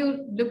how do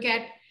you look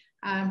at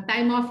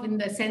time off in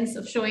the sense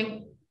of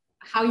showing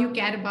how you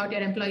care about your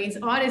employees?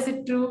 Or is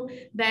it true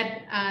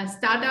that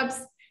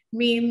startups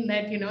mean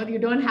that you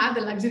don't have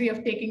the luxury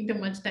of taking too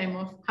much time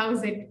off? How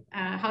has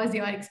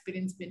your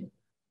experience been?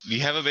 We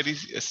have a very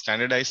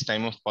standardized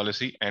time off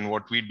policy, and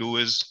what we do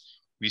is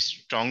we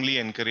strongly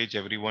encourage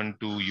everyone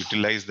to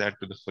utilize that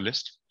to the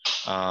fullest,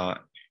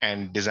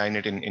 and design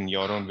it in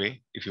your own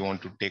way. If you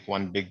want to take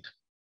one big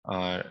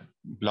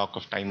block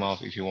of time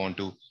off, if you want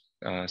to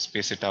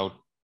space it out,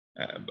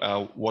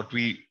 what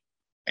we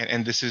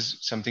and this is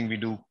something we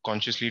do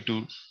consciously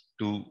to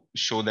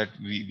show that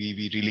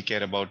we really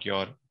care about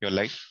your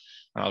life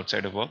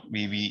outside of work.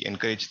 We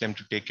encourage them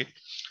to take it.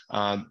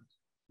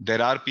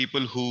 There are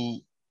people who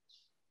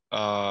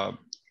uh,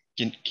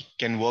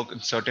 can work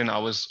certain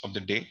hours of the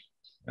day,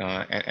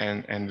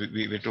 and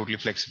we're totally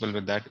flexible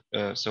with that.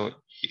 So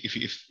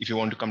if you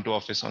want to come to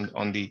office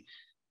on the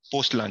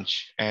post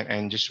lunch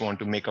and just want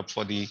to make up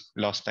for the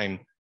lost time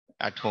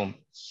at home,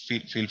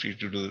 feel free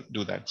to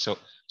do that. So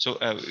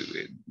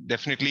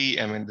definitely,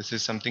 I mean, this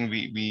is something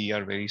we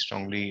are very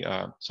strongly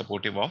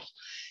supportive of.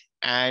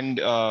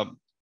 And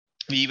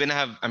we even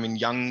have, I mean,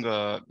 young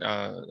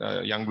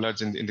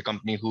bloods in the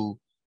company who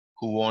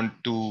want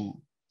to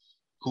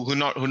who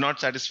not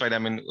satisfied. I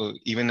mean,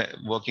 even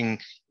working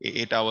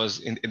 8 hours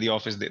in the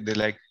office, they're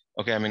like,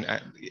 okay, I mean,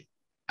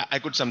 I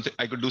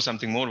could do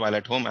something more while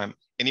at home. I'm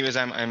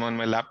on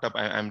my laptop.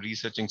 I'm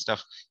researching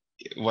stuff.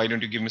 Why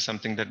don't you give me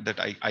something that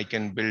I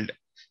can build?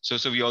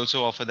 So we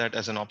also offer that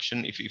as an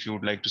option. If you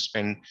would like to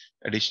spend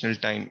additional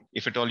time,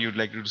 if at all you'd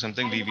like to do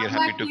something, we are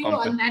happy to you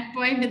on that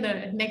point in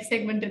the next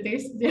segment,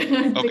 Ritesh.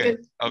 Okay.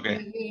 Because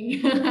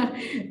Okay.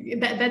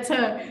 that's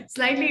a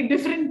slightly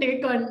different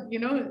take on,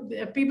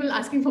 people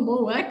asking for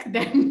more work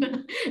than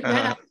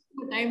asking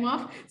for time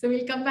off. So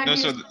we'll come back No,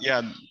 to you. so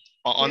yeah,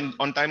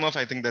 on time off,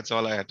 I think that's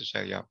all I had to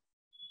share. Yeah.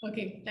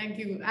 Okay, thank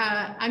you.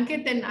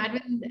 Ankit and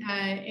Aravind,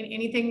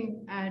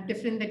 anything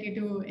different that you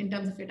do in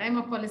terms of your time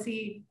off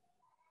policy?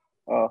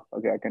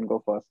 Okay, I can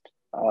go first.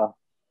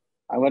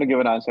 I'm going to give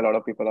an answer a lot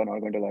of people are not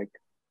going to like.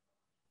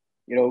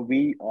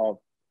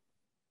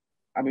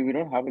 I mean, we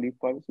don't have a leave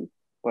policy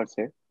per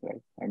se,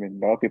 right? I mean,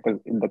 a lot of people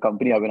in the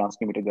company have been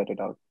asking me to get it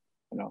out.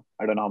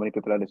 I don't know how many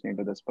people are listening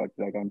to this, but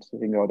like I'm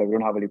saying, that we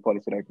don't have a leave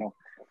policy right now.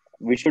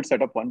 We should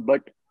set up one,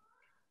 but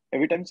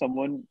every time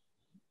someone,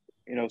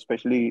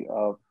 especially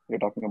you're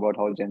talking about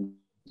how Gen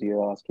Z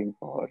are asking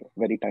for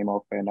very time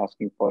off and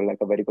asking for like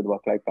a very good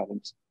work-life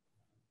balance.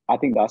 I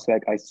think that's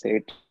like I say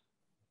it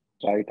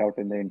right out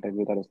in the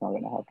interview that is not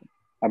going to happen.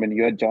 I mean,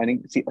 you are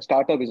joining. See, a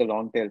startup is a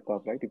long tail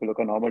curve, right? If you look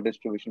at normal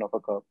distribution of a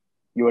curve,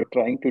 you are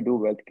trying to do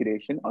wealth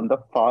creation on the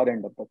far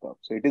end of the curve.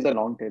 So it is a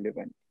long tail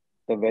event.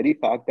 The very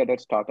fact that a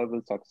startup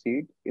will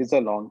succeed is a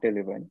long tail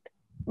event,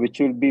 which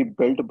will be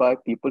built by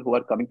people who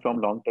are coming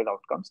from long tail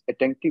outcomes,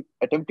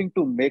 attempting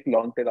to make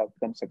long tail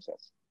outcomes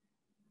success.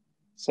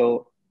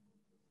 So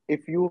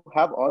if you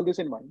have all this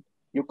in mind,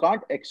 you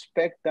can't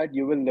expect that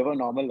you will live a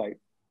normal life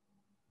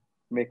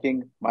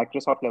making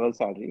Microsoft level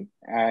salary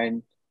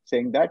and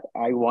saying that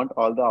I want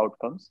all the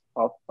outcomes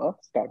of a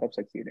startup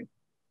succeeding.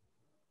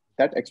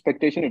 That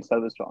expectation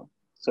itself is wrong.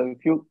 So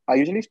I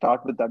usually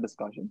start with that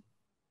discussion,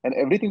 and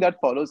everything that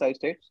follows, I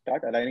say,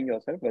 start aligning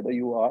yourself whether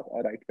you are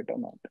a right fit or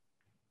not.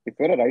 If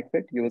you're a right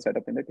fit, you will set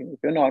up in the team. If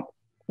you're not,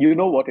 you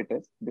know what it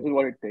is. This is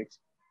what it takes.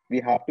 We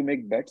have to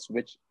make bets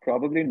which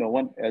probably no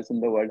one else in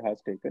the world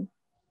has taken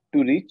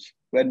to reach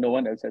where no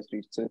one else has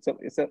reached. So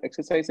it's an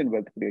exercise in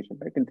wealth creation.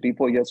 Right? In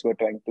 3-4 years, we're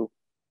trying to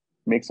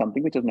make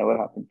something which has never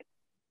happened.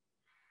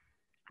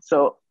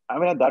 So, I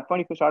mean, at that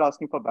point, if you start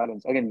asking for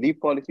balance, again,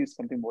 leave policy is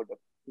something more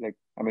like,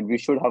 I mean, we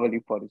should have a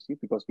leave policy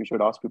because we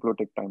should ask people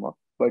to take time off.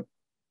 But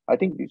I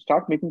think you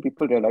start making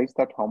people realize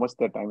that how much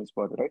their time is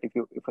worth, right?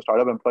 If a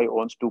startup employee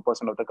owns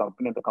 2% of the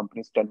company and the company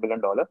is $10 million,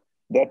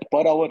 that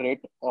per hour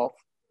rate of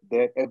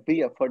their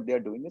every effort they are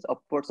doing is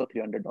upwards of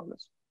 $300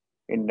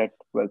 in net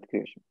wealth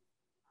creation.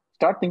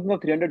 Start thinking of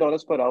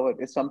 $300 per hour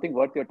is something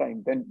worth your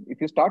time. Then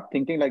if you start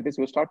thinking like this,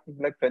 you start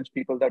thinking like French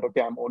people that,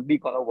 okay, I'm only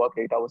going to work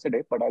 8 hours a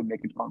day, but I'll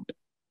make it count.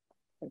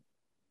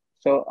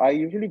 So I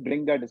usually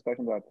bring that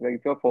discussion back. Like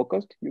if you're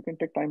focused, you can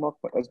take time off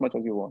as much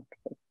as you want.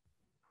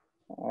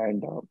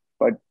 And,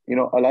 but,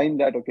 align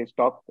that, okay,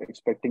 stop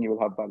expecting you will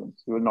have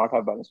balance. You will not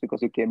have balance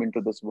because you came into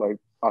this world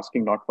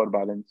asking not for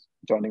balance,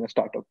 joining a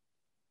startup.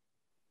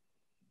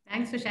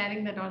 Thanks for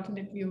sharing that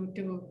alternate view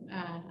to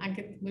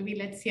Ankit. Maybe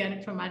let's hear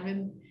it from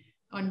Aravind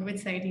on which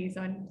side he's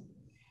on.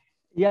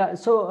 Yeah,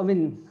 so I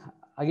mean,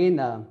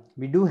 again,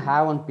 we do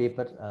have on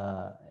paper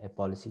a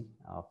policy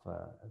of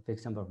a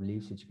fixed number of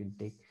leaves which you can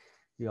take.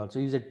 We also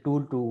use a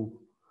tool to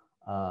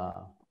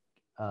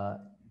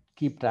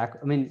keep track.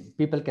 I mean,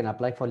 people can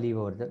apply for leave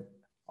over there,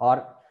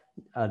 or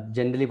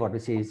generally what we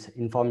say is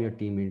inform your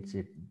teammates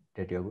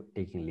that you're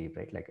taking leave,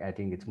 right? Like, I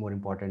think it's more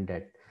important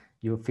that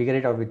you figure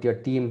it out with your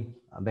team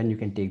when you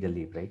can take the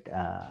leave, right?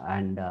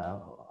 And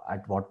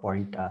at what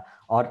point,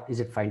 or is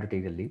it fine to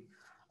take the leave?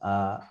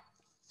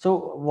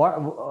 So what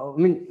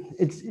I mean,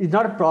 it's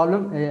not a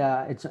problem.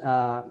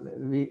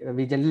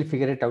 We generally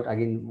figure it out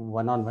again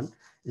one-on-one.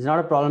 It's not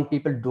a problem.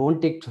 People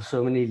don't take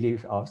so many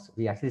leave offs.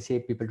 We actually say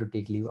people to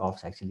take leave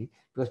offs actually,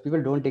 because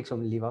people don't take so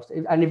many leave offs.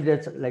 And if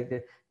that's like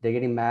they're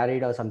getting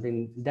married or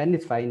something, then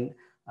it's fine.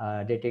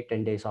 They take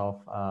 10 days off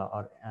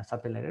or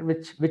something like that,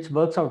 which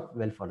works out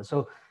well for us.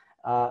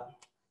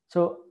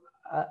 So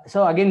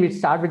So again, we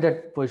start with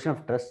that position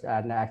of trust,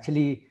 and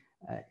actually,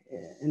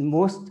 in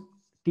most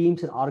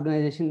teams and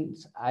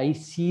organizations, I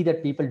see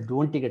that people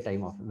don't take a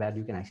time off where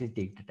you can actually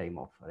take the time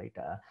off, right?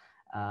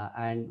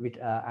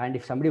 And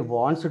if somebody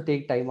wants to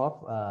take time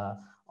off,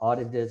 or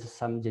if there's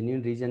some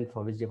genuine reason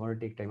for which they want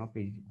to take time off,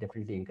 we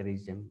definitely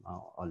encourage them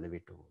all the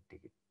way to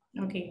take it.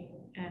 Okay,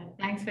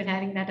 thanks for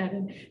sharing that,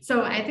 Aravind.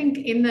 So I think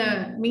in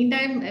the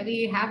meantime,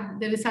 we have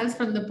the results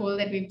from the poll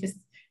that we've just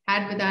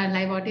had with our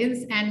live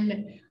audience,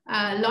 and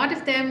a lot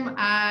of them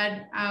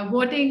are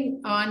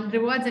voting on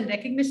rewards and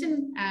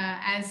recognition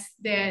as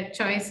their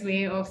choice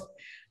way of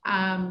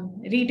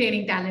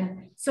retaining talent.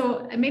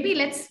 So maybe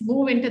let's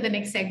move into the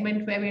next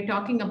segment where we're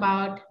talking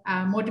about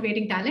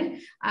motivating talent.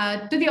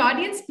 To the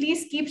audience,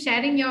 please keep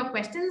sharing your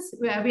questions.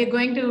 We're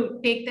going to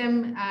take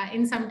them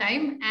in some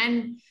time,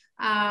 and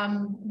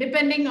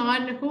depending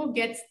on who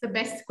gets the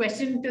best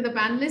question to the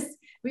panelists,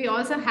 we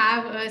also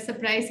have a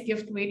surprise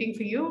gift waiting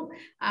for you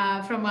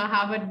from our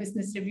Harvard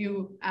Business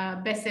Review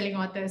best-selling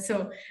author.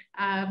 So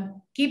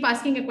keep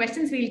asking your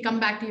questions. We'll come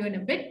back to you in a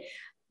bit.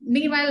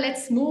 Meanwhile,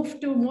 let's move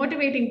to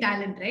motivating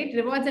talent, right?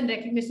 Rewards and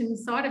recognition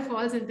sort of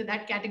falls into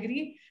that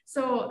category.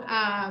 So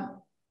I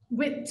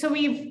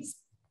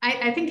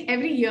think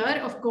every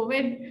year of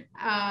COVID,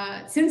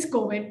 since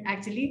COVID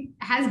actually,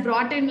 has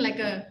brought in like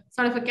a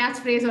sort of a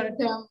catchphrase or a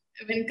term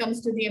when it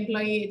comes to the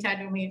employee HR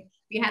domain.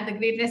 We had the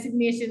great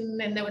resignation,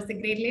 and there was the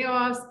great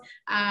layoffs,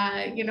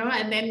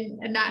 and then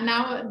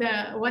now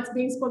what's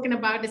being spoken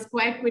about is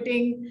quiet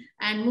quitting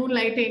and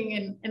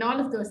moonlighting and all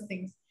of those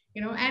things,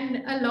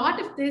 and a lot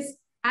of this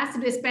has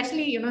to do,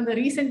 especially, the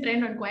recent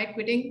trend on quiet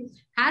quitting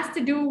has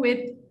to do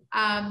with,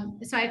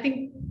 so I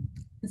think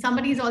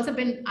somebody's also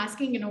been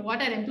asking,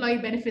 what are employee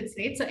benefits,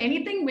 right? So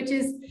anything which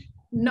is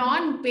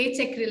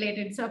non-paycheck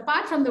related. So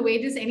apart from the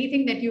wages,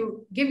 anything that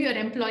you give your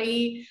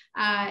employee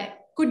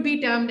could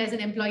be termed as an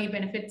employee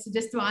benefit. So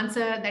just to answer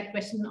that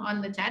question on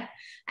the chat.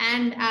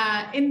 And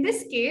in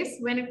this case,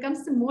 when it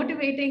comes to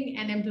motivating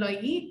an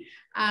employee,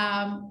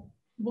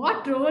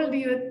 what role do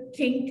you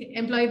think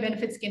employee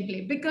benefits can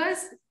play?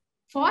 Because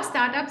for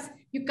startups,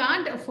 you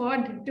can't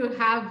afford to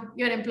have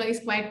your employees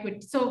quiet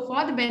quit. So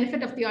for the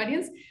benefit of the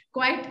audience,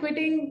 quiet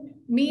quitting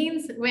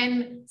means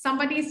when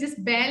somebody is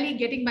just barely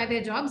getting by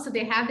their job. So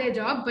they have their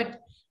job, but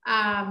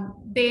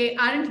they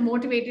aren't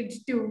motivated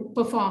to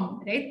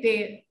perform, right?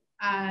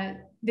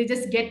 They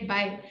just get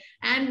by.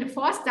 And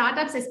for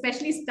startups,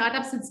 especially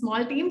startups with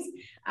small teams,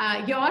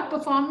 your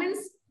performance,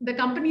 the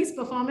company's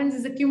performance,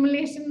 is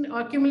accumulation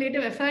or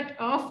cumulative effort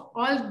of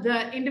all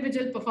the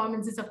individual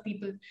performances of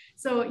people.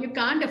 So you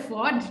can't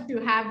afford to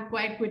have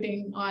quiet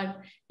quitting or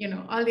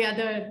all the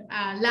other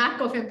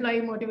lack of employee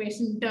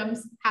motivation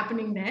terms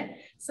happening there.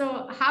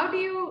 So how do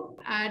you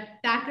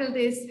tackle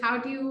this? How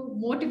do you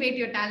motivate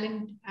your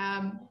talent?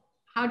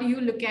 How do you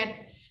look at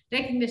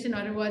recognition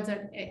or rewards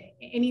or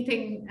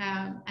anything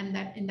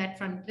in that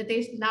front?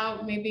 Ritesh,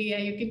 now maybe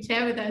you can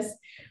share with us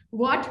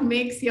what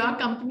makes your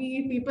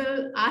company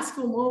people ask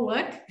for more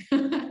work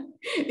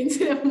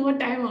instead of more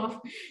time off.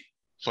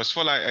 First of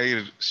all,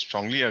 I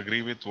strongly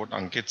agree with what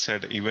Ankit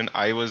said. Even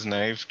I was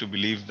naive to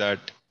believe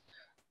that,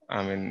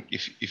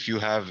 if you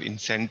have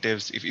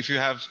incentives, if you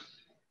have,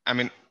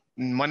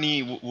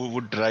 money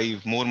would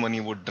drive, more money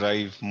would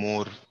drive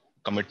more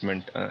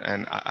commitment.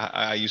 And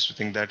I used to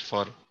think that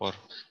for a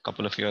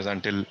couple of years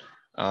until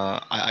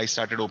I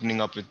started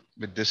opening up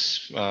with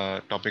this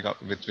topic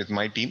with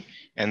my team,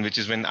 and which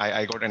is when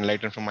I got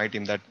enlightened from my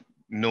team that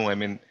no,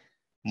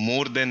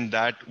 more than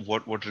that,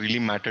 what really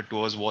mattered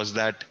to us was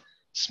that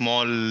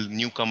small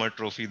newcomer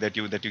trophy that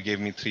you gave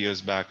me 3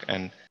 years back,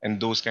 and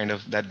those kind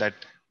of that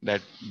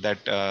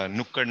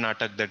nukkad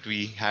natak that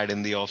we had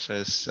in the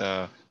office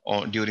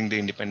during the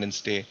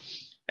Independence Day,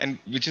 and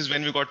which is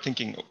when we got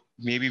thinking,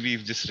 maybe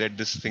we've just read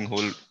this thing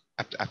whole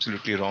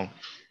absolutely wrong.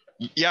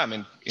 Yeah,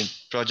 in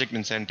project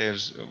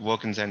incentives,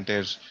 work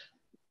incentives,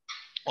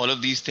 all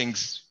of these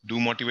things do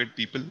motivate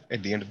people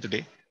at the end of the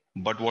day.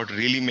 But what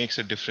really makes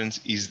a difference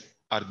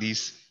are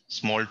these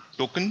small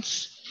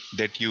tokens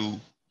that you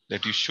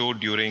show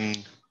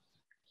during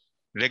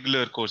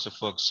regular course of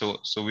work. So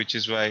which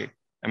is why,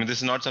 this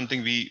is not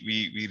something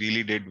we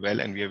really did well,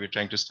 and we're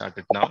trying to start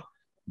it now.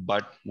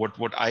 But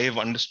what I have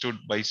understood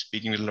by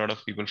speaking with a lot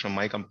of people from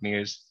my company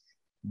is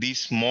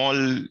these small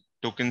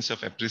tokens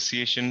of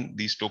appreciation,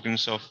 these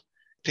tokens of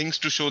things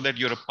to show that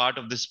you're a part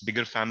of this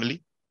bigger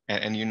family,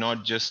 and you're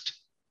not just,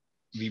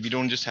 we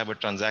don't just have a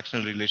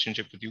transactional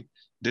relationship with you.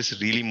 This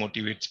really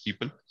motivates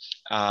people.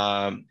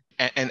 And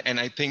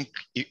I think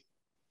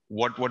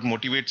what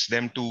motivates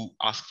them to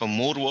ask for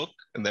more work,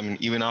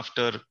 even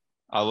after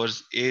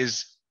hours,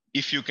 is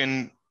if you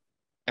can,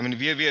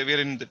 we're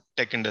in the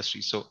tech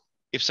industry. So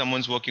if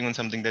someone's working on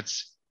something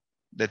that's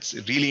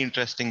really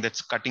interesting,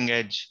 that's cutting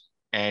edge,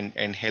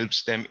 and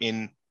helps them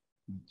in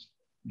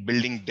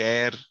building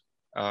their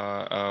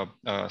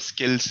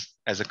skills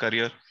as a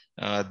career,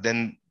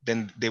 then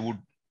they would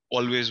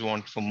always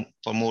want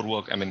for more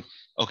work.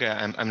 Okay,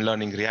 I'm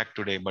learning React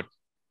today, but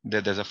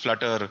there's a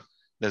Flutter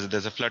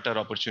there's a Flutter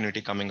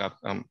opportunity coming up.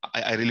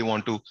 I really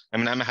want to. I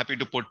mean, I'm happy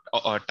to put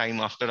time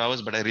after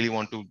hours, but I really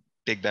want to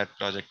take that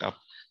project up.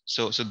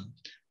 So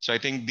I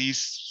think these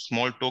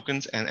small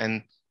tokens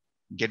and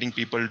getting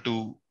people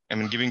to, I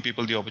mean, giving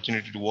people the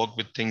opportunity to work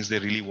with things they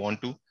really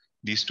want to.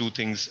 These two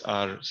things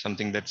are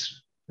something that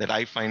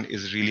I find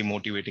is really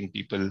motivating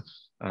people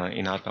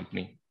in our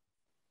company.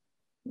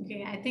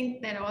 Okay, I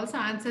think that also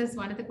answers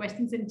one of the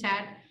questions in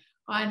chat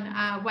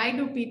on why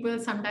do people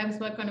sometimes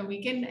work on a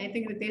weekend. I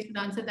think Ritesh would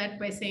answer that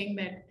by saying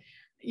that,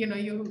 you know,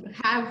 you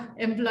have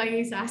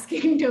employees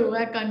asking to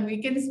work on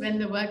weekends when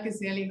the work is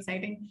really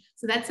exciting.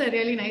 So that's a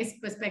really nice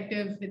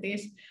perspective,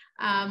 Ritesh.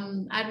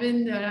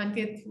 Aravind or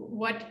Ankit,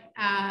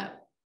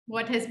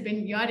 what has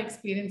been your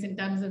experience in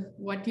terms of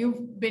what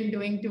you've been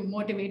doing to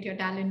motivate your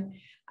talent?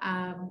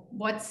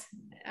 What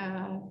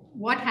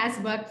has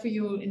worked for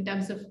you in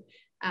terms of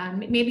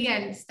maybe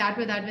I'll start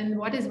with Aravind.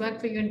 What has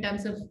worked for you in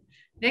terms of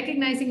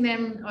recognizing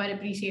them or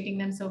appreciating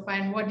them so far,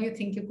 and what do you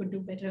think you could do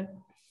better?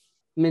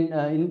 I mean,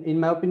 in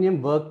my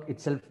opinion, work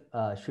itself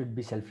should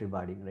be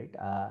self-rewarding, right?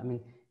 I mean,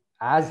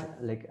 as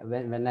like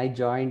when I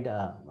joined,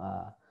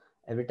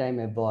 every time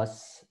my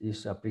boss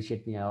used to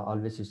appreciate me, I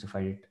always used to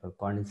find it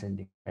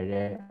condescending.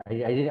 I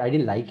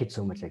didn't like it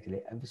so much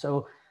actually.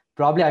 So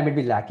probably I might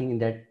be lacking in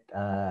that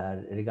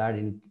regard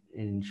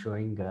in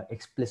showing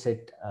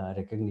explicit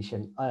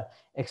recognition.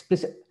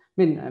 Explicit,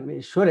 I mean,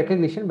 show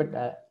recognition, but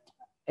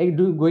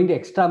going the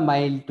extra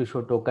mile to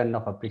show token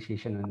of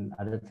appreciation and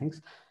other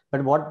things.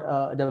 But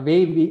the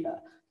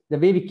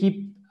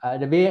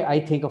way I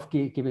think of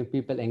keeping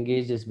people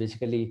engaged is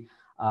basically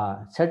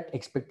set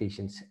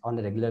expectations on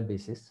a regular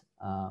basis,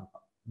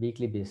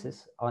 weekly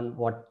basis, on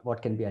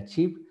what can be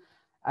achieved,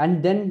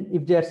 and then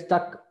if they are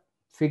stuck,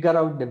 figure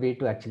out the way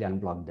to actually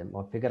unblock them,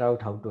 or figure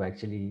out how to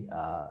actually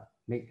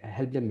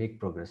help them make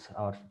progress,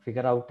 or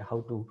figure out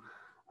how to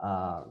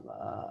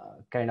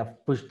kind of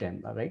push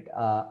them, right?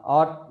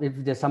 Or if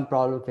there's some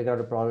problem, figure out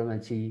a problem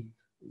and see,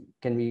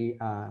 can we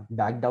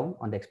back down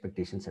on the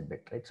expectations a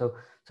bit, right? So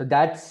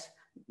that's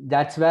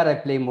where I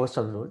play most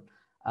of the role.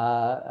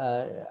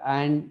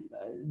 And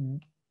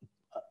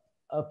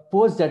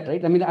post that,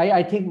 right? I mean,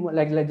 I think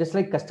like just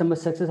like customer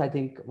success, I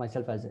think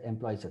myself as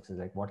employee success,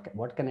 like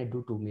what can I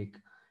do to make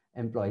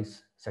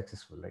employees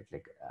successful, right?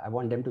 Like I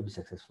want them to be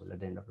successful at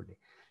the end of the day.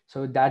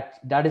 So that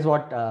is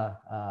what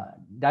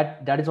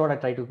that is what I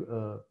try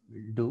to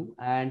do.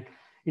 And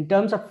in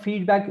terms of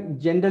feedback,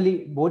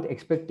 generally both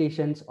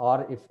expectations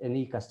or if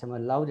any customer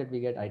love that we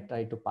get, I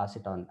try to pass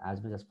it on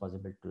as much as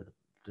possible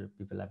to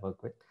people I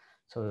work with.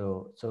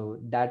 So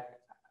that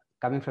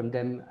coming from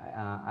them,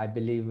 I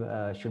believe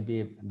should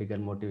be a bigger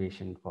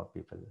motivation for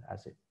people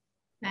as it.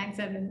 Thanks,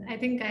 Aravind. I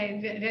think I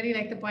really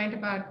like the point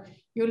about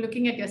you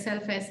looking at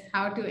yourself as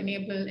how to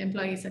enable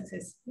employee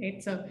success,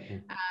 right? So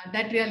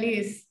that really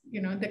is,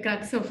 you know, the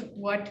crux of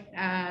what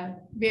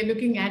we're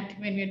looking at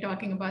when we're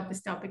talking about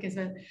this topic as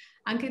well.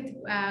 Ankit,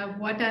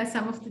 what are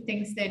some of the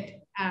things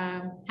that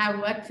have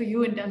worked for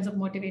you in terms of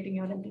motivating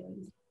your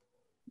employees?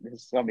 This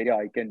is some area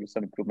I can use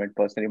some improvement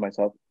personally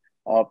myself.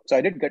 So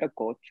I did get a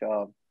coach,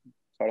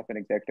 sort of an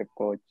executive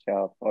coach,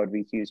 or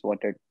VCs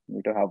wanted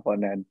me to have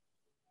one. And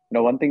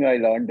one thing I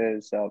learned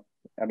is,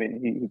 I mean,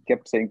 he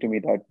kept saying to me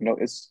that,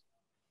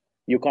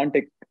 you can't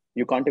take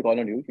all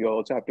on you. You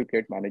also have to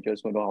create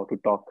managers who know how to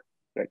talk,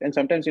 right? And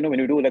sometimes, when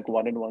you do like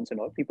one-on-ones and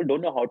all, people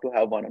don't know how to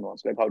have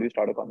one-on-ones. Like, how do you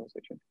start a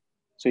conversation?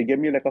 So he gave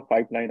me like a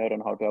 5-liner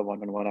on how to have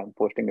one-on-one. I'm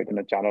posting it in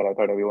a channel. I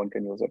thought everyone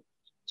can use it.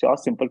 So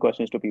ask simple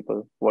questions to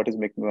people. What is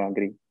making you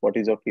angry? What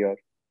is your fear?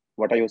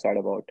 What are you sad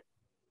about?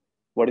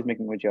 What is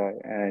making you joy?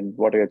 And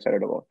what are you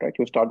excited about, right?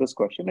 You start this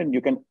question and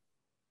you can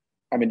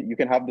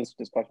have this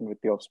discussion with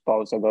your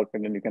spouse or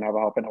girlfriend, and you can have a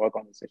half-an-hour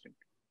conversation.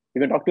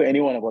 You can talk to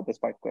anyone about these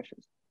 5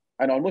 questions.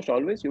 And almost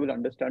always you will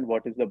understand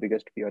what is the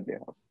biggest fear they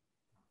have.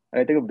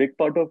 And I think a big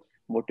part of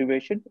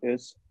motivation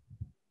is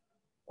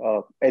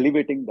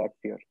elevating that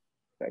fear,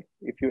 right?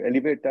 If you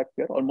elevate that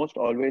fear, almost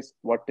always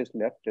what is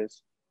left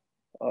is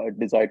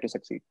desire to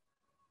succeed,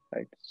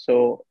 right?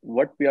 So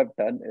what we have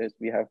done is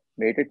we have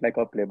made it like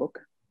a playbook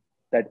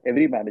that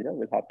every manager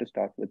will have to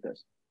start with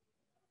this.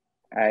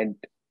 And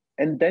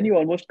then you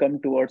almost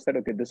come towards that,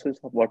 okay, this is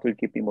what will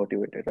keep me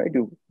motivated, right?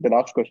 The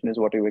last question is,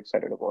 what are you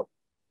excited about?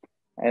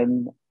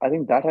 And I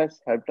think that has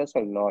helped us a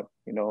lot.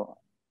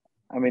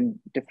 I mean,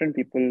 different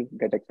people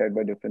get excited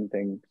by different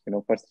things.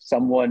 For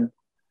someone,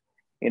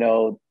 I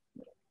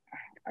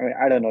mean,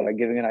 I don't know, like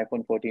giving an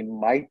iPhone 14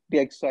 might be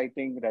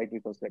exciting, right?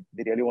 Because like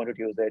they really wanted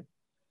to use it.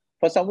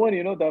 For someone,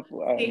 They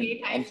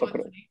hate I'm iPhones,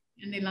 surprised. right?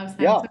 And they love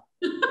Yeah,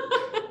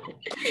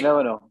 Samsung.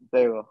 never know.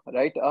 There you go,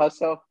 right?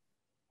 So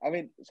I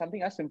mean,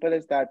 something as simple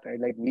as that, right?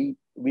 Like we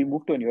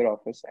moved to a newer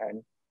office,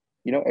 and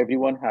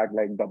everyone had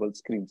like double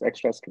screens,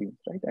 extra screens,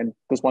 right? And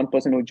there's one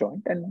person who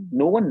joined, and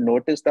no one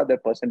noticed that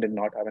that person did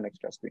not have an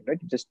extra screen, right?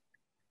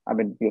 I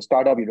mean, you're a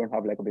startup, you don't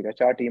have like a big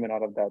HR team and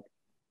all of that.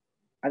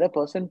 And the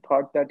person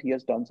thought that he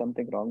has done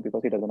something wrong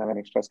because he doesn't have an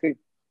extra screen.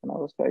 And I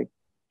was like,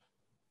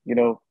 you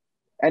know,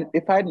 and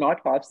if I had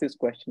not asked this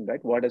question,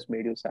 right, what has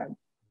made you sad?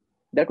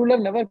 That would have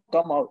never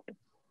come out.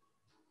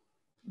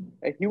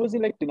 He was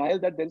in like denial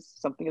that there's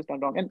something has gone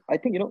wrong. And I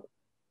think,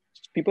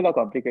 people are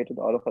complicated.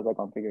 All of us are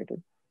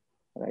complicated,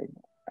 right?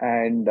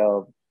 And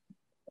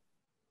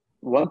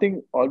one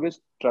thing always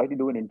try to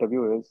do in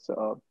interview is,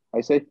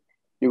 I say,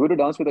 you go to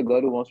dance with a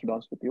girl who wants to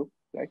dance with you,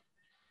 right?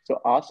 So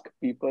ask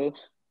people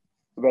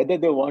whether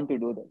they want to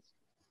do this,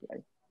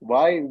 right?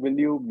 Why will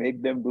you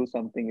make them do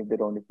something if they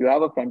don't? If you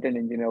have a front-end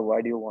engineer,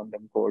 why do you want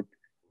them code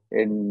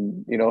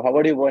how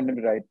would you want them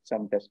to write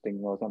some testing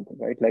or something,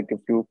 right? Like if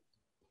you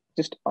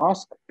just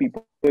ask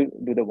people,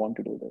 do they want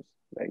to do this,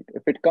 right?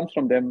 If it comes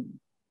from them,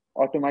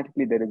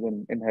 automatically there is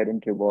an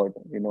inherent reward.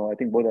 I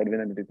think both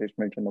Aravind and Ritesh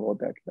mentioned about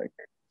that, like.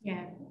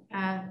 Yeah.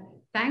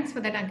 Thanks for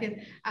that,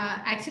 Ankit.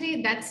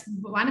 Actually, that's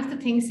one of the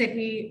things that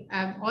we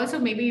also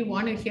maybe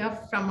want to hear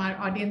from our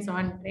audience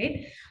on,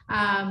 right?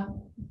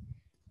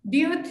 Do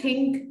you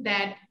think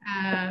that,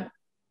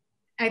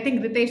 I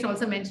think Ritesh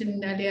also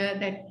mentioned earlier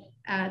that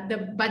the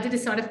budget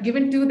is sort of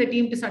given to the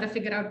team to sort of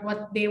figure out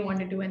what they want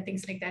to do and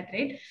things like that,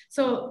 right?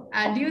 So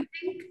do you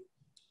think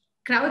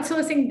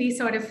crowdsourcing these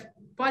sort of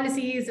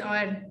policies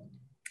or,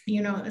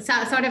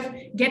 sort of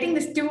getting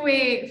this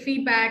two-way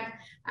feedback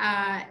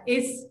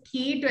is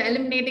key to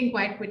eliminating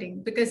quiet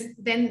quitting, because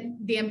then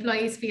the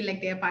employees feel like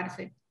they're part of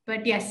it?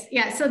 But yes,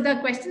 yeah. So the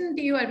question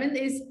to you, Aravind,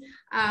 is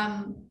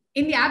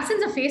in the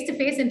absence of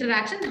face-to-face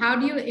interaction, how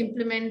do you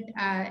implement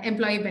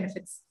employee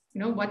benefits?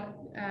 How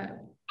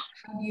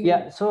do you...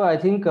 Yeah, so I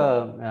think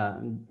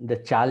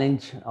the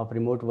challenge of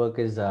remote work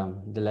is the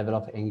level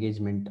of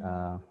engagement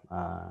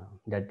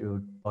that you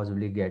would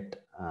possibly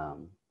get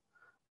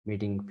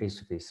meeting face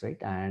to face,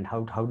 right? And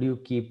how do you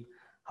keep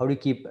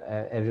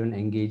everyone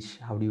engaged?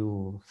 How do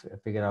you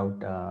figure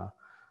out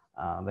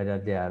whether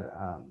they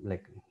are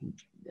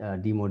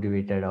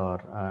demotivated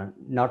or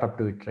not up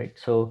to it, right?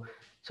 So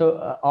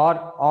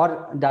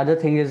or the other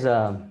thing is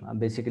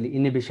basically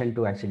inhibition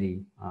to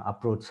actually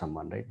approach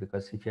someone, right?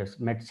 Because if you have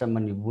met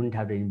someone, you wouldn't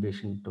have the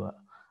inhibition to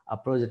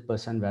approach that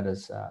person,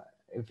 whereas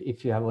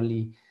if you have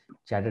only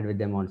chatted with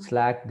them on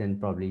Slack, then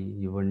probably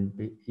you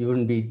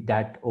wouldn't be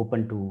that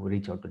open to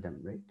reach out to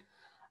them,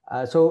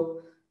 right?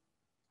 So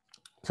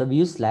we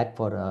use Slack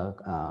for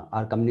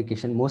our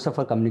communication. Most of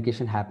our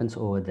communication happens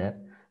over there.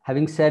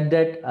 Having said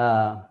that,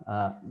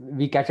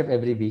 we catch up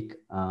every week,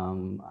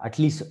 at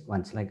least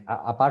once. Like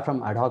apart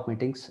from ad hoc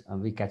meetings,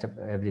 we catch up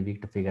every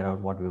week to figure out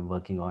what we're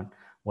working on,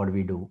 what do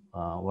we do,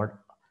 how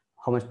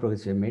much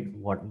progress we made,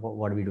 what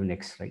do we do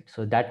next, right?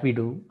 So that we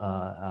do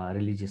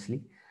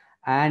religiously,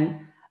 and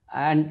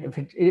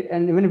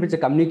even if it's a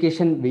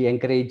communication, we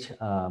encourage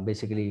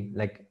basically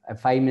like a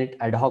 5-minute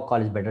ad hoc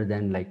call is better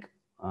than like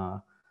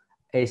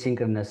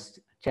asynchronous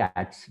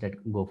chats that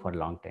go for a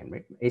long time,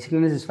 right?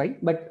 Asynchronous is fine,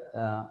 but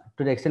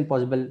to the extent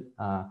possible,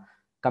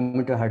 come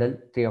into a huddle,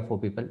 3 or 4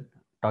 people,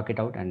 talk it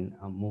out and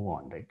move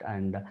on, right?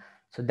 And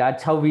so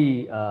that's how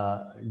we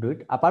do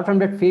it. Apart from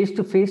that, face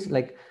to face,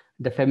 like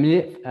the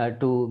familiar,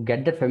 to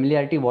get that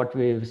familiarity, what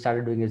we've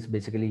started doing is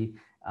basically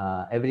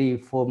every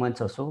 4 months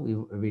or so,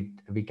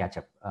 we catch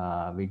up.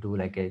 We do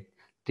like a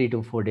 3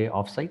 to 4 day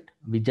offsite.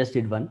 We just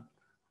did one,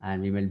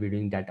 and we will be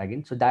doing that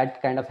again. So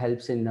that kind of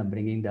helps in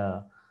bringing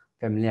the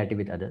familiarity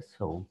with others.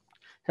 So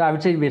I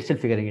would say we're still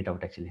figuring it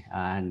out actually,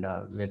 and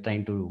we're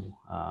trying to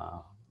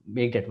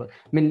make that work.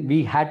 I mean,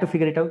 we had to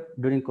figure it out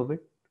during COVID,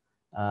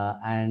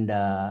 and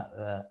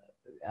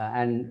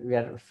we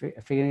are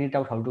figuring it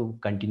out how to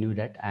continue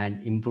that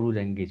and improve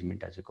the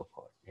engagement as we go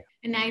forward. Yeah.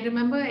 And I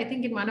remember, I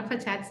think in one of our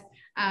chats,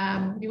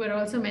 you were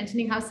also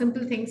mentioning how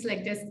simple things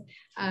like just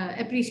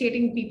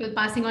appreciating people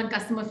passing on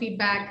customer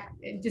feedback,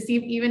 just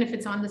even if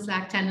it's on the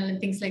Slack channel and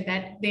things like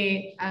that,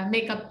 they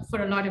make up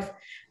for a lot of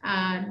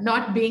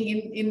not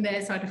being in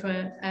there sort of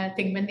a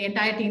thing when the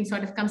entire team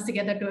sort of comes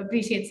together to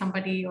appreciate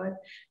somebody or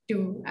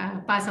to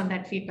pass on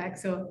that feedback.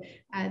 So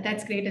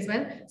that's great as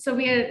well. So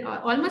we are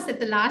almost at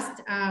the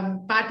last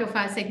part of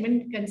our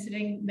segment,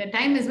 considering the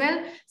time as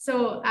well.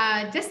 So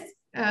just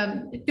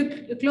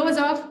to close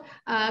off,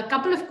 a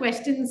couple of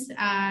questions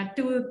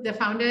to the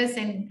founders,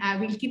 and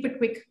we'll keep it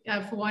quick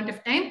for want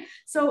of time.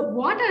 So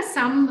what are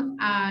some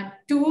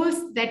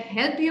tools that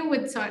help you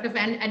with sort of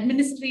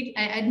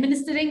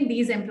administering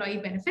these employee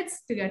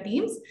benefits to your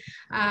teams,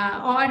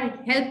 or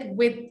help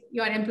with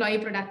your employee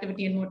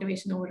productivity and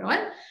motivation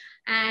overall?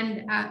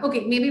 And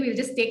okay, maybe we'll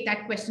just take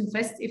that question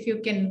first. If you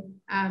can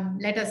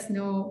let us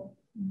know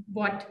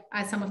what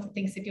are some of the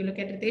things that you look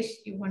at. Ritesh,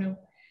 you want to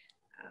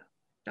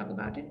talk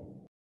about it?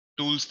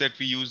 Tools that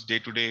we use day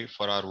to day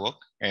for our work,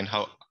 and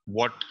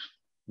what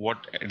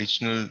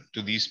additional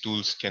to these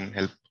tools can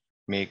help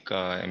make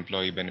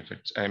employee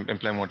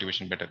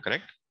motivation better,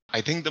 correct?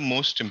 I think the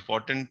most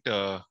important,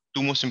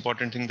 two most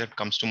important thing that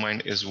comes to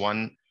mind is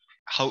one,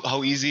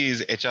 how easy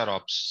is HR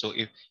ops? So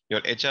if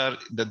your HR,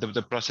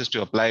 the process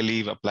to apply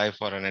leave, apply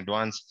for an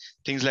advance,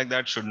 things like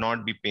that should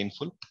not be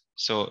painful.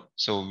 So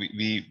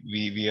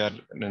we are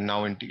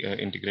now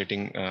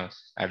integrating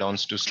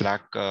add-ons to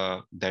Slack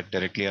that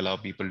directly allow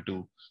people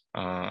to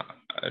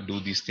do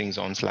these things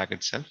on Slack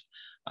itself.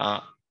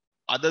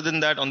 Other than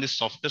that, on the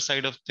softer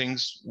side of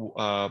things,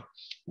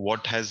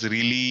 what has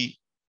really,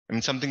 I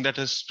mean, something that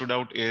has stood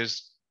out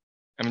is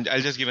I mean,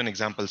 I'll just give an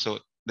example. So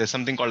there's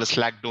something called a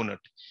Slack donut.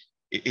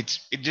 It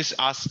just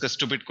asks a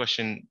stupid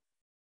question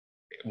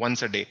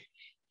once a day,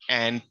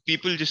 and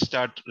people just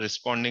start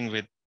responding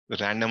with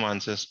random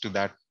answers to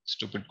that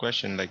stupid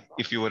question. Like,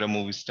 if you were a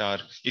movie star,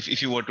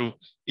 if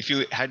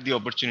you had the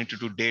opportunity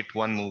to date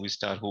one movie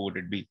star, who would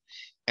it be?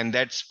 And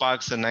that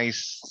sparks a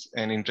nice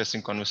and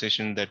interesting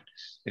conversation that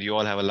you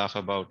all have a laugh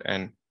about.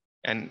 And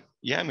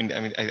yeah,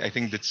 I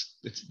think this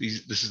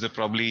is the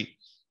probably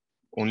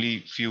only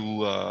few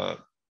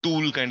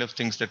tool kind of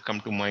things that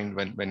come to mind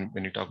when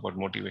you talk about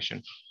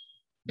motivation.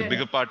 The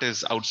bigger part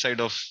is outside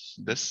of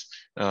this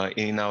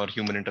in our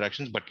human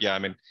interactions. But yeah, I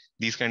mean,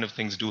 these kind of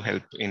things do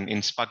help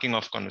in sparking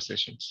off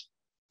conversations.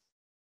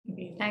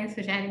 Okay, thanks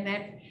for sharing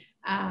that.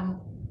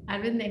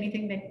 Aravind,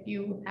 anything that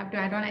you have to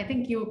add on? I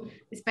think you,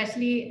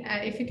 especially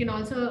if you can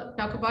also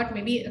talk about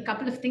maybe a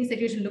couple of things that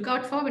you should look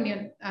out for when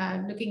you're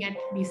looking at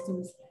these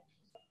tools.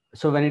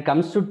 So when it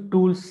comes to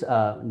tools,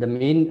 the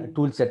main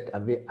tools that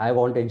I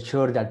want to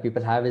ensure that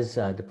people have is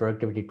the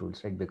productivity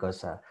tools, right?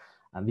 Because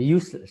we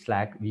use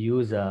Slack, we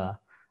use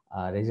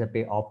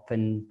Razorpay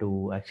often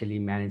to actually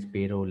manage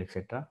payroll,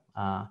 etc.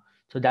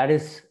 So that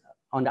is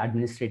on the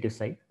administrative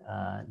side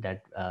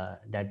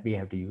that we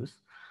have to use,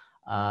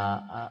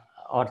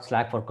 or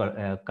Slack for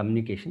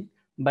communication.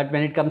 But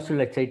when it comes to,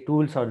 let's say,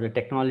 tools or the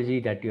technology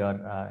that you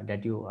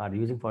are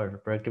using for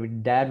productivity,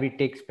 there we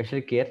take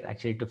special care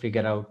actually to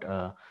figure out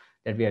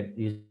that we are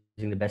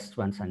using the best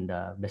ones and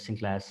best in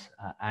class,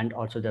 and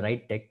also the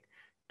right tech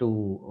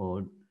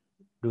to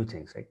do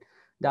things, right?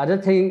 The other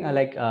thing,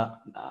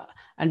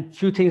 and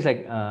few things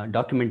like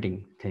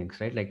documenting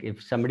things, right? Like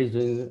if somebody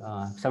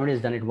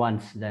has done it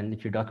once, then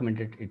if you document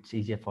it, it's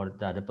easier for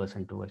the other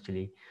person to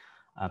actually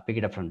pick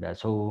it up from there.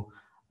 So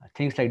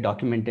things like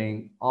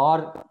documenting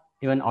or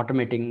even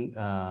automating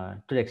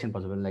to the extent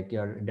possible, like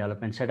your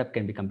development setup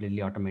can be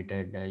completely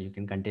automated. You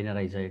can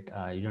containerize it.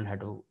 You don't have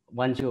to,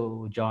 once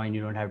you join,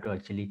 you don't have to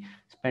actually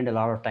spend a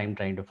lot of time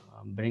trying to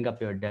bring up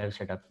your dev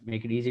setup,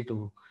 make it easy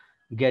to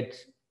get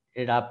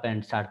it up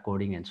and start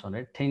coding and so on,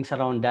 right? Things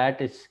around that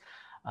is,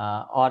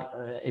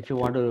 if you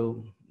want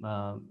to,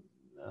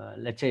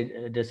 let's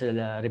say there's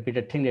a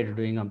repeated thing that you're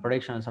doing on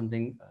production or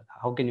something,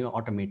 how can you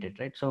automate it,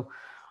 right? So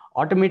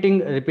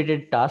automating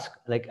repeated tasks,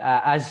 like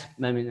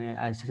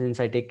since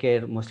I take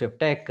care mostly of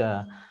tech,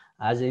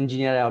 as an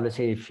engineer, I always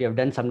say, if you have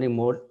done something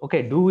more,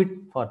 okay, do it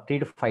for 3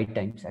 to 5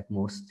 times at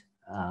most.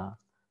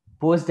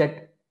 Post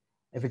that,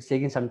 if it's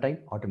taking some time,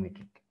 automate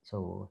it.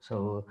 So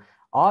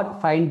or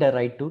find the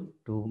right tool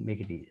to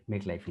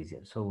make life easier.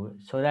 So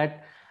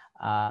that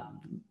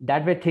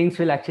that way things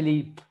will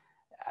actually,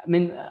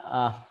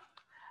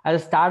 as a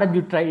startup,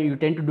 you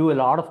tend to do a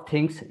lot of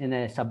things in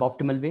a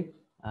suboptimal way,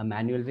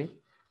 manual way,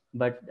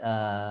 but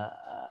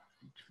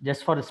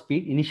just for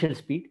the initial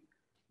speed.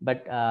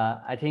 But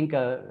I think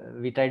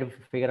we try to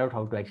figure out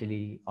how to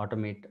actually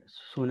automate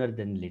sooner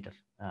than later,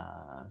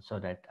 so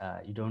that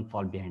you don't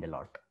fall behind a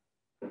lot.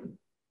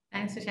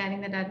 Thanks for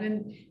sharing that,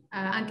 Aravind.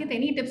 Ankit,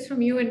 any tips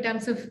from you in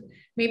terms of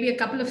maybe a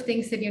couple of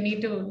things that you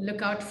need to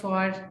look out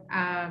for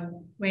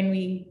when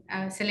we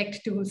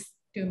select tools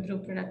to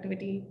improve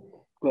productivity?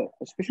 Well,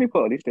 especially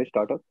for early stage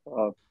startup.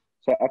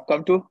 So I've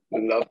come to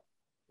love,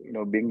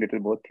 being a little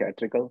more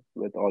theatrical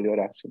with all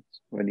your actions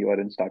when you are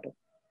in startup,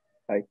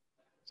 right?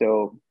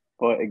 So,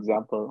 for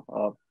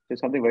example, there's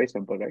something very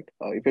simple, right?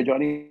 If you're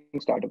joining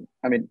startup,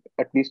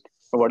 at least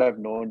from what I've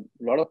known,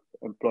 a lot of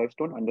employees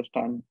don't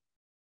understand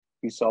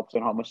ESOPs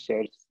and how much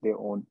shares they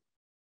own,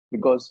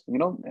 because you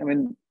don't.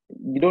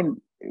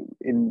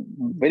 In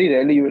very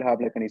rarely you will have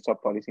like an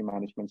ESOP policy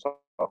management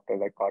software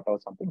like Carta or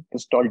something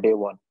installed day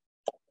one.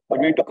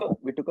 But we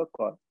took a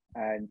call,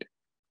 and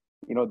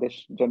they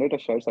generate a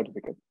share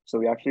certificate. So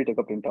we actually take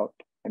a printout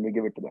and we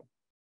give it to them.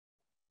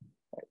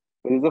 Right?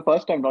 So this is the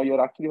first time now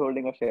you're actually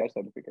holding a share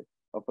certificate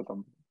of a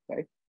company,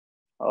 right?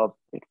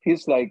 It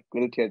feels like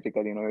very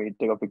theatrical, you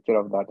take a picture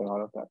of that and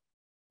all of that,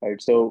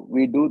 right? So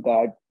we do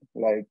that,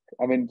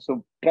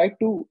 so try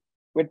to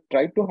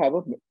have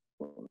a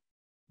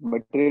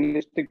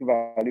materialistic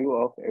value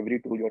of every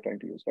tool you're trying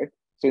to use, right?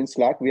 So in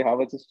Slack, we have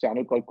this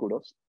channel called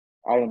Kudos.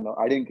 I don't know,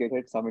 I didn't create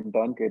it, some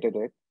intern created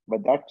it,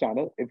 but that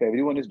channel, if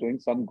everyone is doing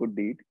some good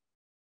deed,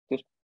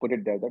 just put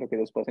it there that, okay,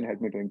 this person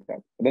helped me doing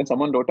that. And then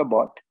someone wrote a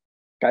bot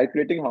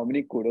calculating how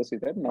many kudos is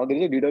there. Now there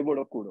is a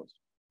leaderboard of kudos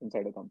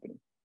inside a company,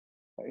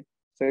 right?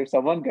 So if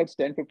someone gets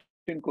 10,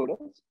 15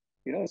 kudos,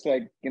 it's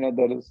like,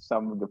 there is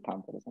some good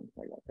hamper or something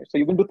like that, right? So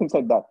you can do things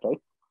like that, right?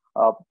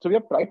 So we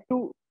have tried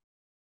to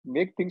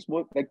make things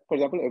more, like, for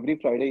example, every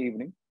Friday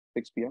evening,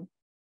 6 p.m.,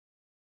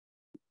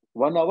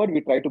 1 hour,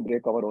 we try to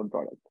break our own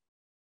product.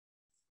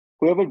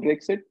 Whoever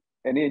breaks it,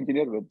 any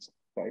engineer wins,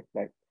 right?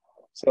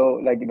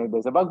 So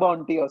there's a bug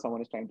bounty or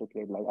someone is trying to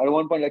create, at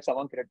one point,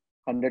 someone created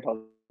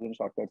 100,000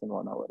 shortcuts in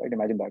 1 hour, right?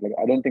 Imagine that.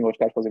 I don't think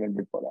OSlash was even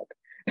built for that.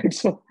 Right?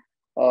 So,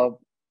 so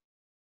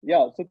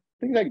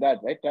things like that,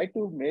 right? Try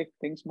to make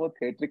things more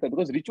theatrical,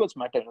 because rituals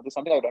matter. There's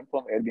something I learned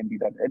from Airbnb,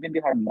 that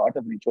Airbnb had a lot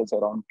of rituals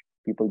around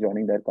people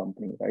joining their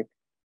company, right?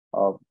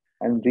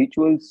 And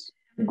rituals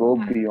go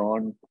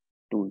beyond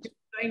tools.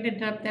 going to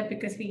interrupt that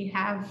because we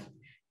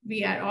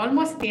are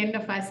almost at the end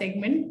of our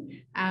segment.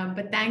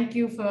 But thank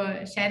you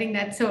for sharing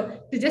that.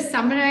 So to just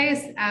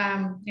summarize,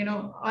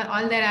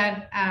 all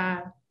that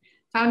our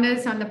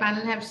founders on the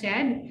panel have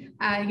shared,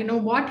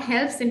 what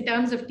helps in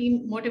terms of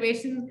team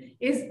motivation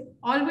is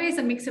always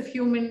a mix of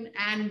human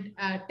and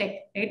tech,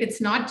 right?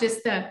 It's not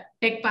just the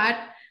tech part,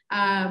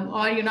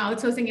 or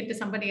outsourcing it to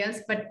somebody else,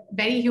 but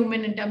very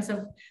human in terms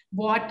of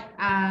what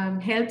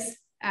helps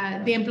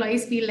the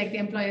employees feel like the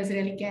employers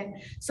really care.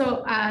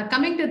 So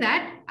coming to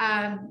that,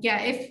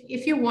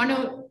 if you want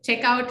to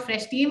check out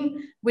Freshteam,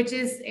 which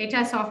is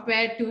HR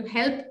software to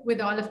help with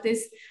all of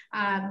this,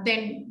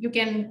 then you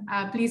can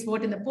please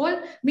vote in the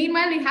poll.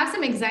 Meanwhile, we have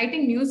some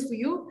exciting news for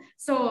you.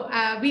 So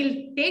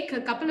we'll take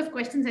a couple of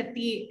questions at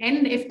the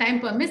end if time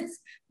permits.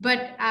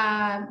 But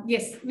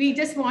yes, we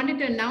just wanted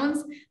to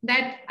announce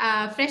that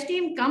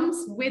Freshteam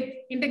comes with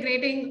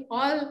integrating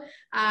all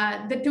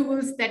the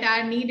tools that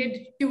are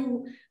needed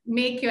to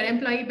make your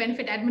employee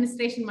benefit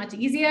administration much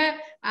easier.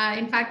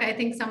 In fact, I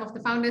think some of the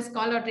founders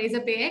call out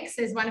RazorPayX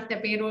as one of their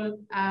payroll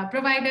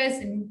providers,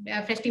 and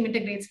Freshteam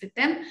integrates with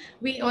them.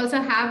 We also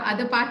have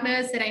other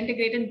partners that are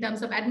integrated in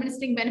terms of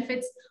administering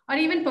benefits or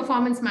even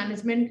performance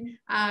management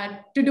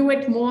to do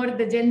it more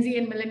the Gen Z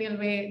and millennial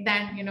way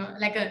than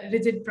like a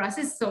rigid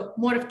process. So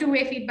more of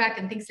two-way feedback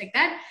and things like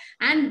that.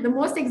 And the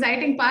most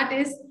exciting part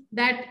is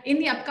that in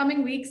the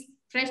upcoming weeks,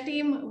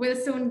 Freshteam will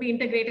soon be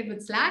integrated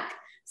with Slack.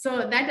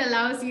 So that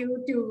allows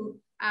you to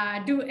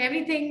do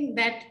everything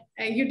that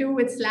you do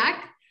with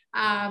Slack,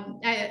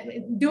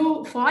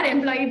 do for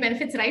employee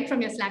benefits right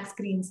from your Slack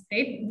screens,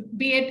 right?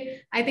 Be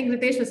it, I think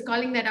Ritesh was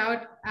calling that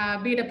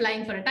out, be it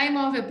applying for a time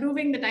off,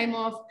 approving the time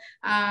off,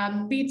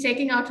 be it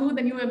checking out who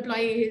the new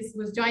employee is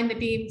who's joined the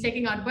team,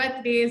 checking out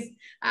birthdays,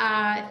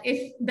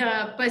 if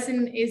the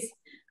person is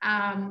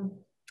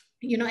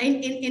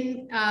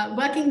in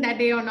working that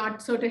day or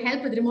not. So to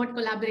help with remote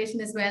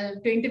collaboration as well,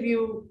 to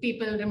interview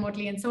people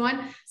remotely and so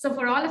on. So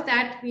for all of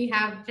that, we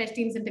have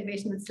Freshteam's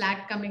integration with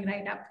Slack coming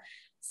right up.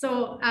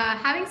 So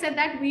having said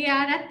that, we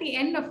are at the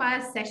end of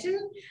our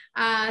session.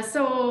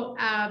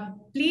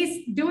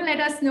 Please do let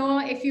us know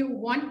if you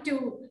want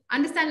to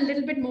understand a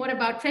little bit more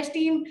about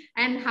Freshteam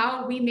and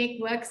how we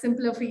make work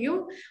simpler for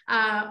you.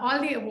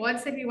 All the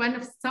awards that we won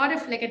are sort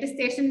of like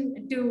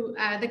attestation to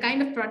the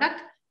kind of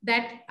product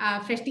that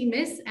Freshteam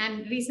is.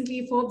 And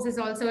recently Forbes has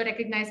also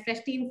recognized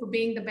Freshteam for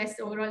being the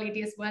best overall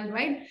ATS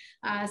worldwide.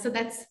 So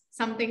that's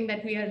something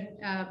that we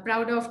are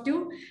proud of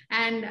too.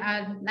 And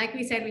like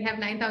we said, we have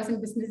 9,000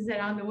 businesses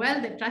around the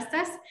world that trust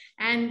us,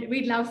 and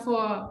we'd love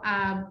for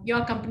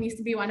your companies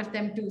to be one of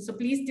them too. So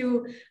please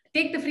do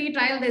take the free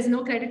trial. There's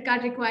no credit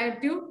card required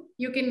too.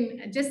 You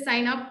can just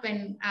sign up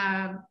and,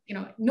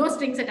 no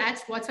strings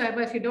attached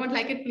whatsoever. If you don't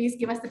like it, please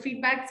give us the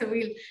feedback so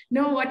we'll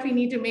know what we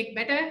need to make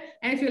better.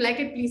 And if you like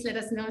it, please let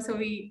us know so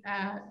we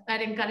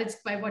are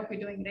encouraged by what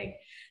we're doing, right?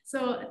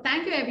 So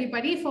thank you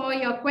everybody for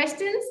your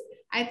questions.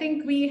 I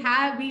think we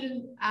are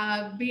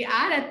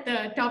at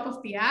the top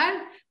of the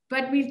hour,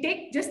 but we'll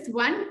take just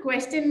one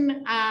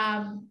question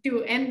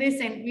to end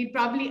this, and we'll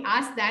probably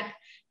ask that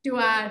to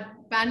our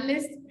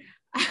panelists.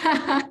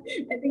 I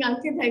think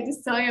Ankit, I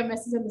just saw your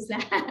message on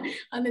the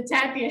on the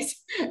chat.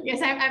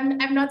 Yes,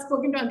 I've not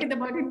spoken to Ankit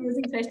about him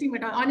using Freshteam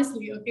at all,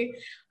 honestly. Okay,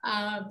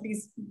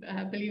 please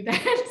believe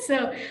that.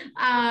 So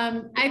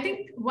I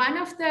think one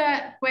of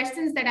the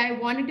questions that I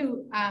wanted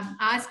to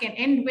ask and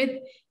end with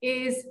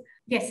is,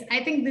 yes,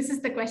 I think this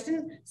is the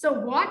question. So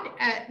what,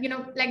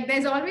 like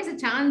there's always a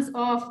chance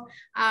of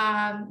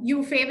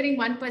you favoring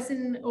one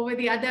person over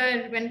the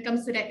other when it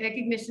comes to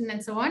recognition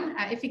and so on.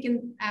 If you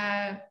can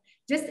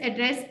just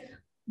address,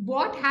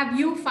 what have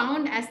you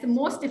found as the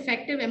most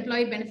effective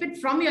employee benefit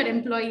from your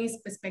employees'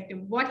 perspective?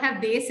 What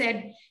have they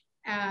said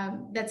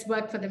that's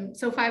worked for them?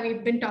 So far,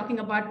 we've been talking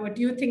about what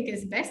you think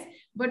is best,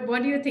 but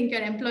what do you think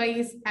your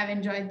employees have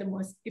enjoyed the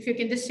most? If you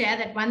can just share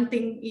that one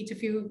thing, each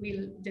of you,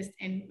 we'll just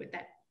end with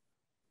that.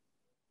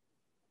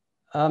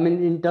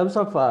 In terms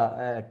of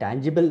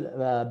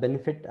tangible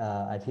benefit,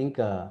 I think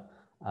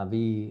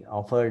we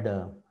offered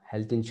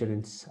health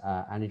insurance,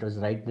 and it was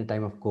right in the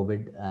time of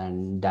COVID,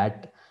 and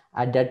that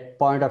at that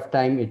point of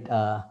time, it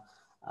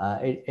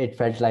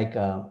felt like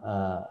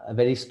a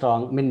very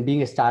strong.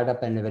 Being a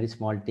startup and a very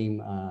small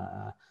team,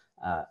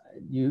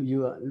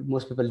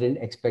 most people didn't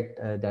expect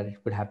that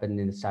it could happen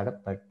in a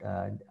startup, but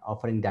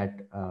offering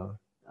that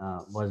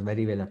was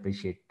very well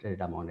appreciated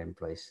among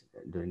employees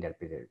during that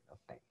period of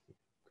time.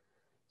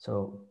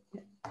 So,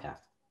 yeah.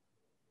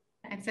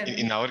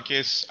 In our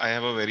case, I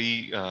have a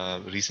very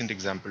recent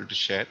example to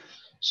share.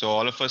 So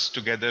all of us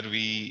together,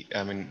 the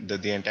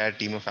entire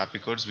team of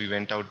Appycodes, we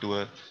went out to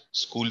a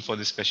school for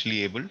the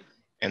specially abled,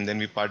 and then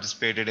we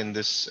participated in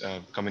this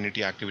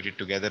community activity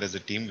together as a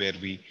team, where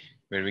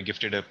we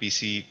gifted a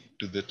PC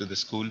to the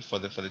school for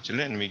the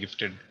children, and we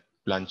gifted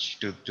lunch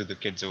to the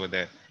kids over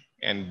there.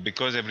 And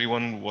because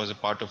everyone was a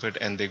part of it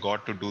and they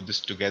got to do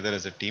this together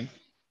as a team,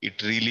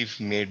 it really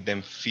made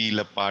them feel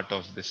a part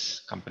of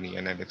this company.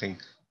 And I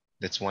think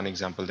that's one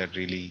example that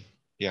really,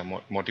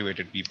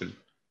 motivated people.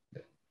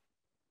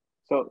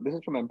 So this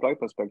is from employee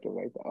perspective,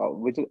 right?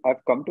 Which is,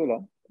 I've come to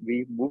learn.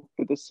 We moved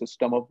to this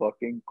system of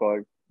working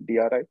called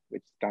DRI,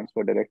 which stands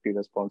for Directly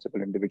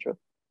Responsible Individual.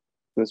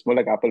 So it's more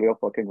like Apple way of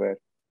working where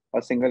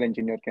a single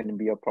engineer can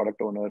be a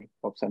product owner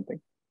of something.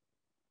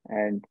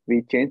 And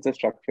we changed the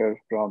structure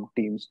from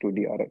teams to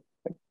DRI.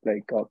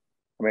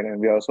 And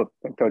we are also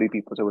like 30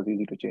 people, so it was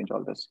easy to change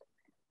all this.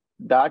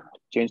 That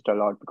changed a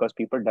lot because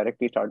people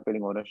directly started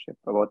feeling ownership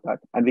about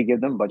that. And we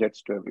gave them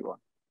budgets to everyone.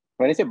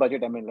 When I say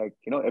budget, I mean like,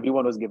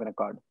 everyone was given a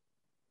card.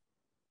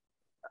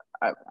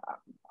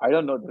 I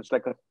don't know. There's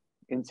like a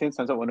insane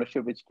sense of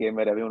ownership which came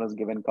where everyone was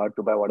given card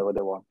to buy whatever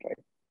they want,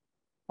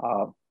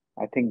 right?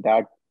 I think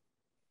that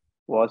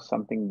was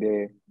something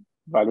they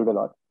valued a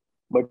lot.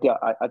 But yeah,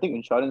 I think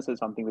insurance is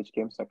something which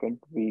came second.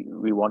 We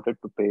wanted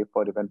to pay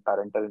for even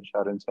parental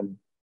insurance and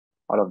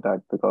all of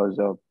that because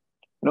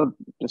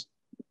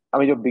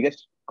your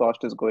biggest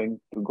cost is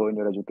going to go in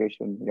your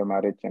education, your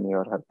marriage, and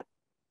your health.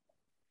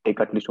 Take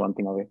at least one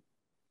thing away,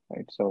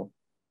 right? So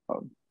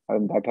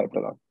that helped a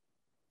lot.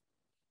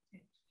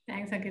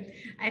 Thanks, Ankit.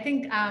 I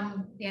think,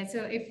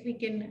 so if we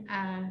can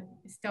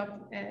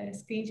stop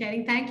screen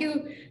sharing. Thank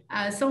you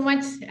so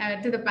much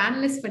to the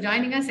panelists for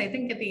joining us. I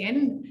think at the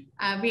end,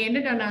 we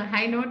ended on a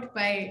high note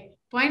by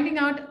pointing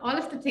out all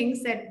of the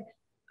things that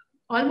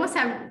almost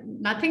have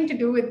nothing to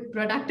do with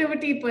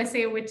productivity per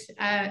se, which,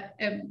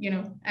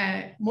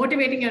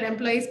 motivating your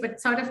employees, but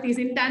sort of these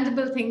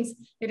intangible things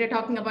that you're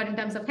talking about in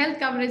terms of health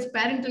coverage,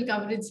 parental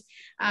coverage,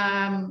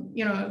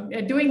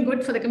 doing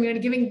good for the community,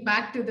 giving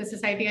back to the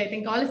society. I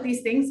think all of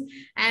these things.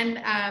 And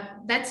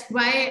that's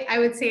why I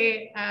would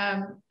say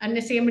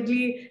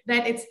unashamedly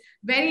that it's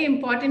very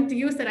important to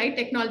use the right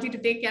technology to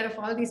take care of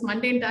all these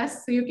mundane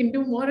tasks so you can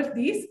do more of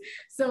these.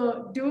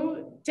 So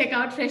do check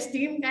out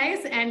Freshteam,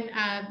 guys. And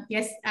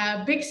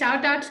big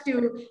shout out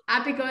to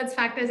Appycodes,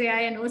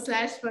 Factors.ai, and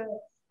OSlash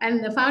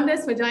and the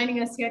founders for joining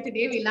us here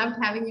today. We loved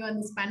having you on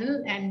this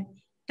panel. And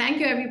thank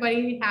you,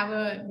 everybody. Have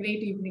a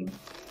great evening.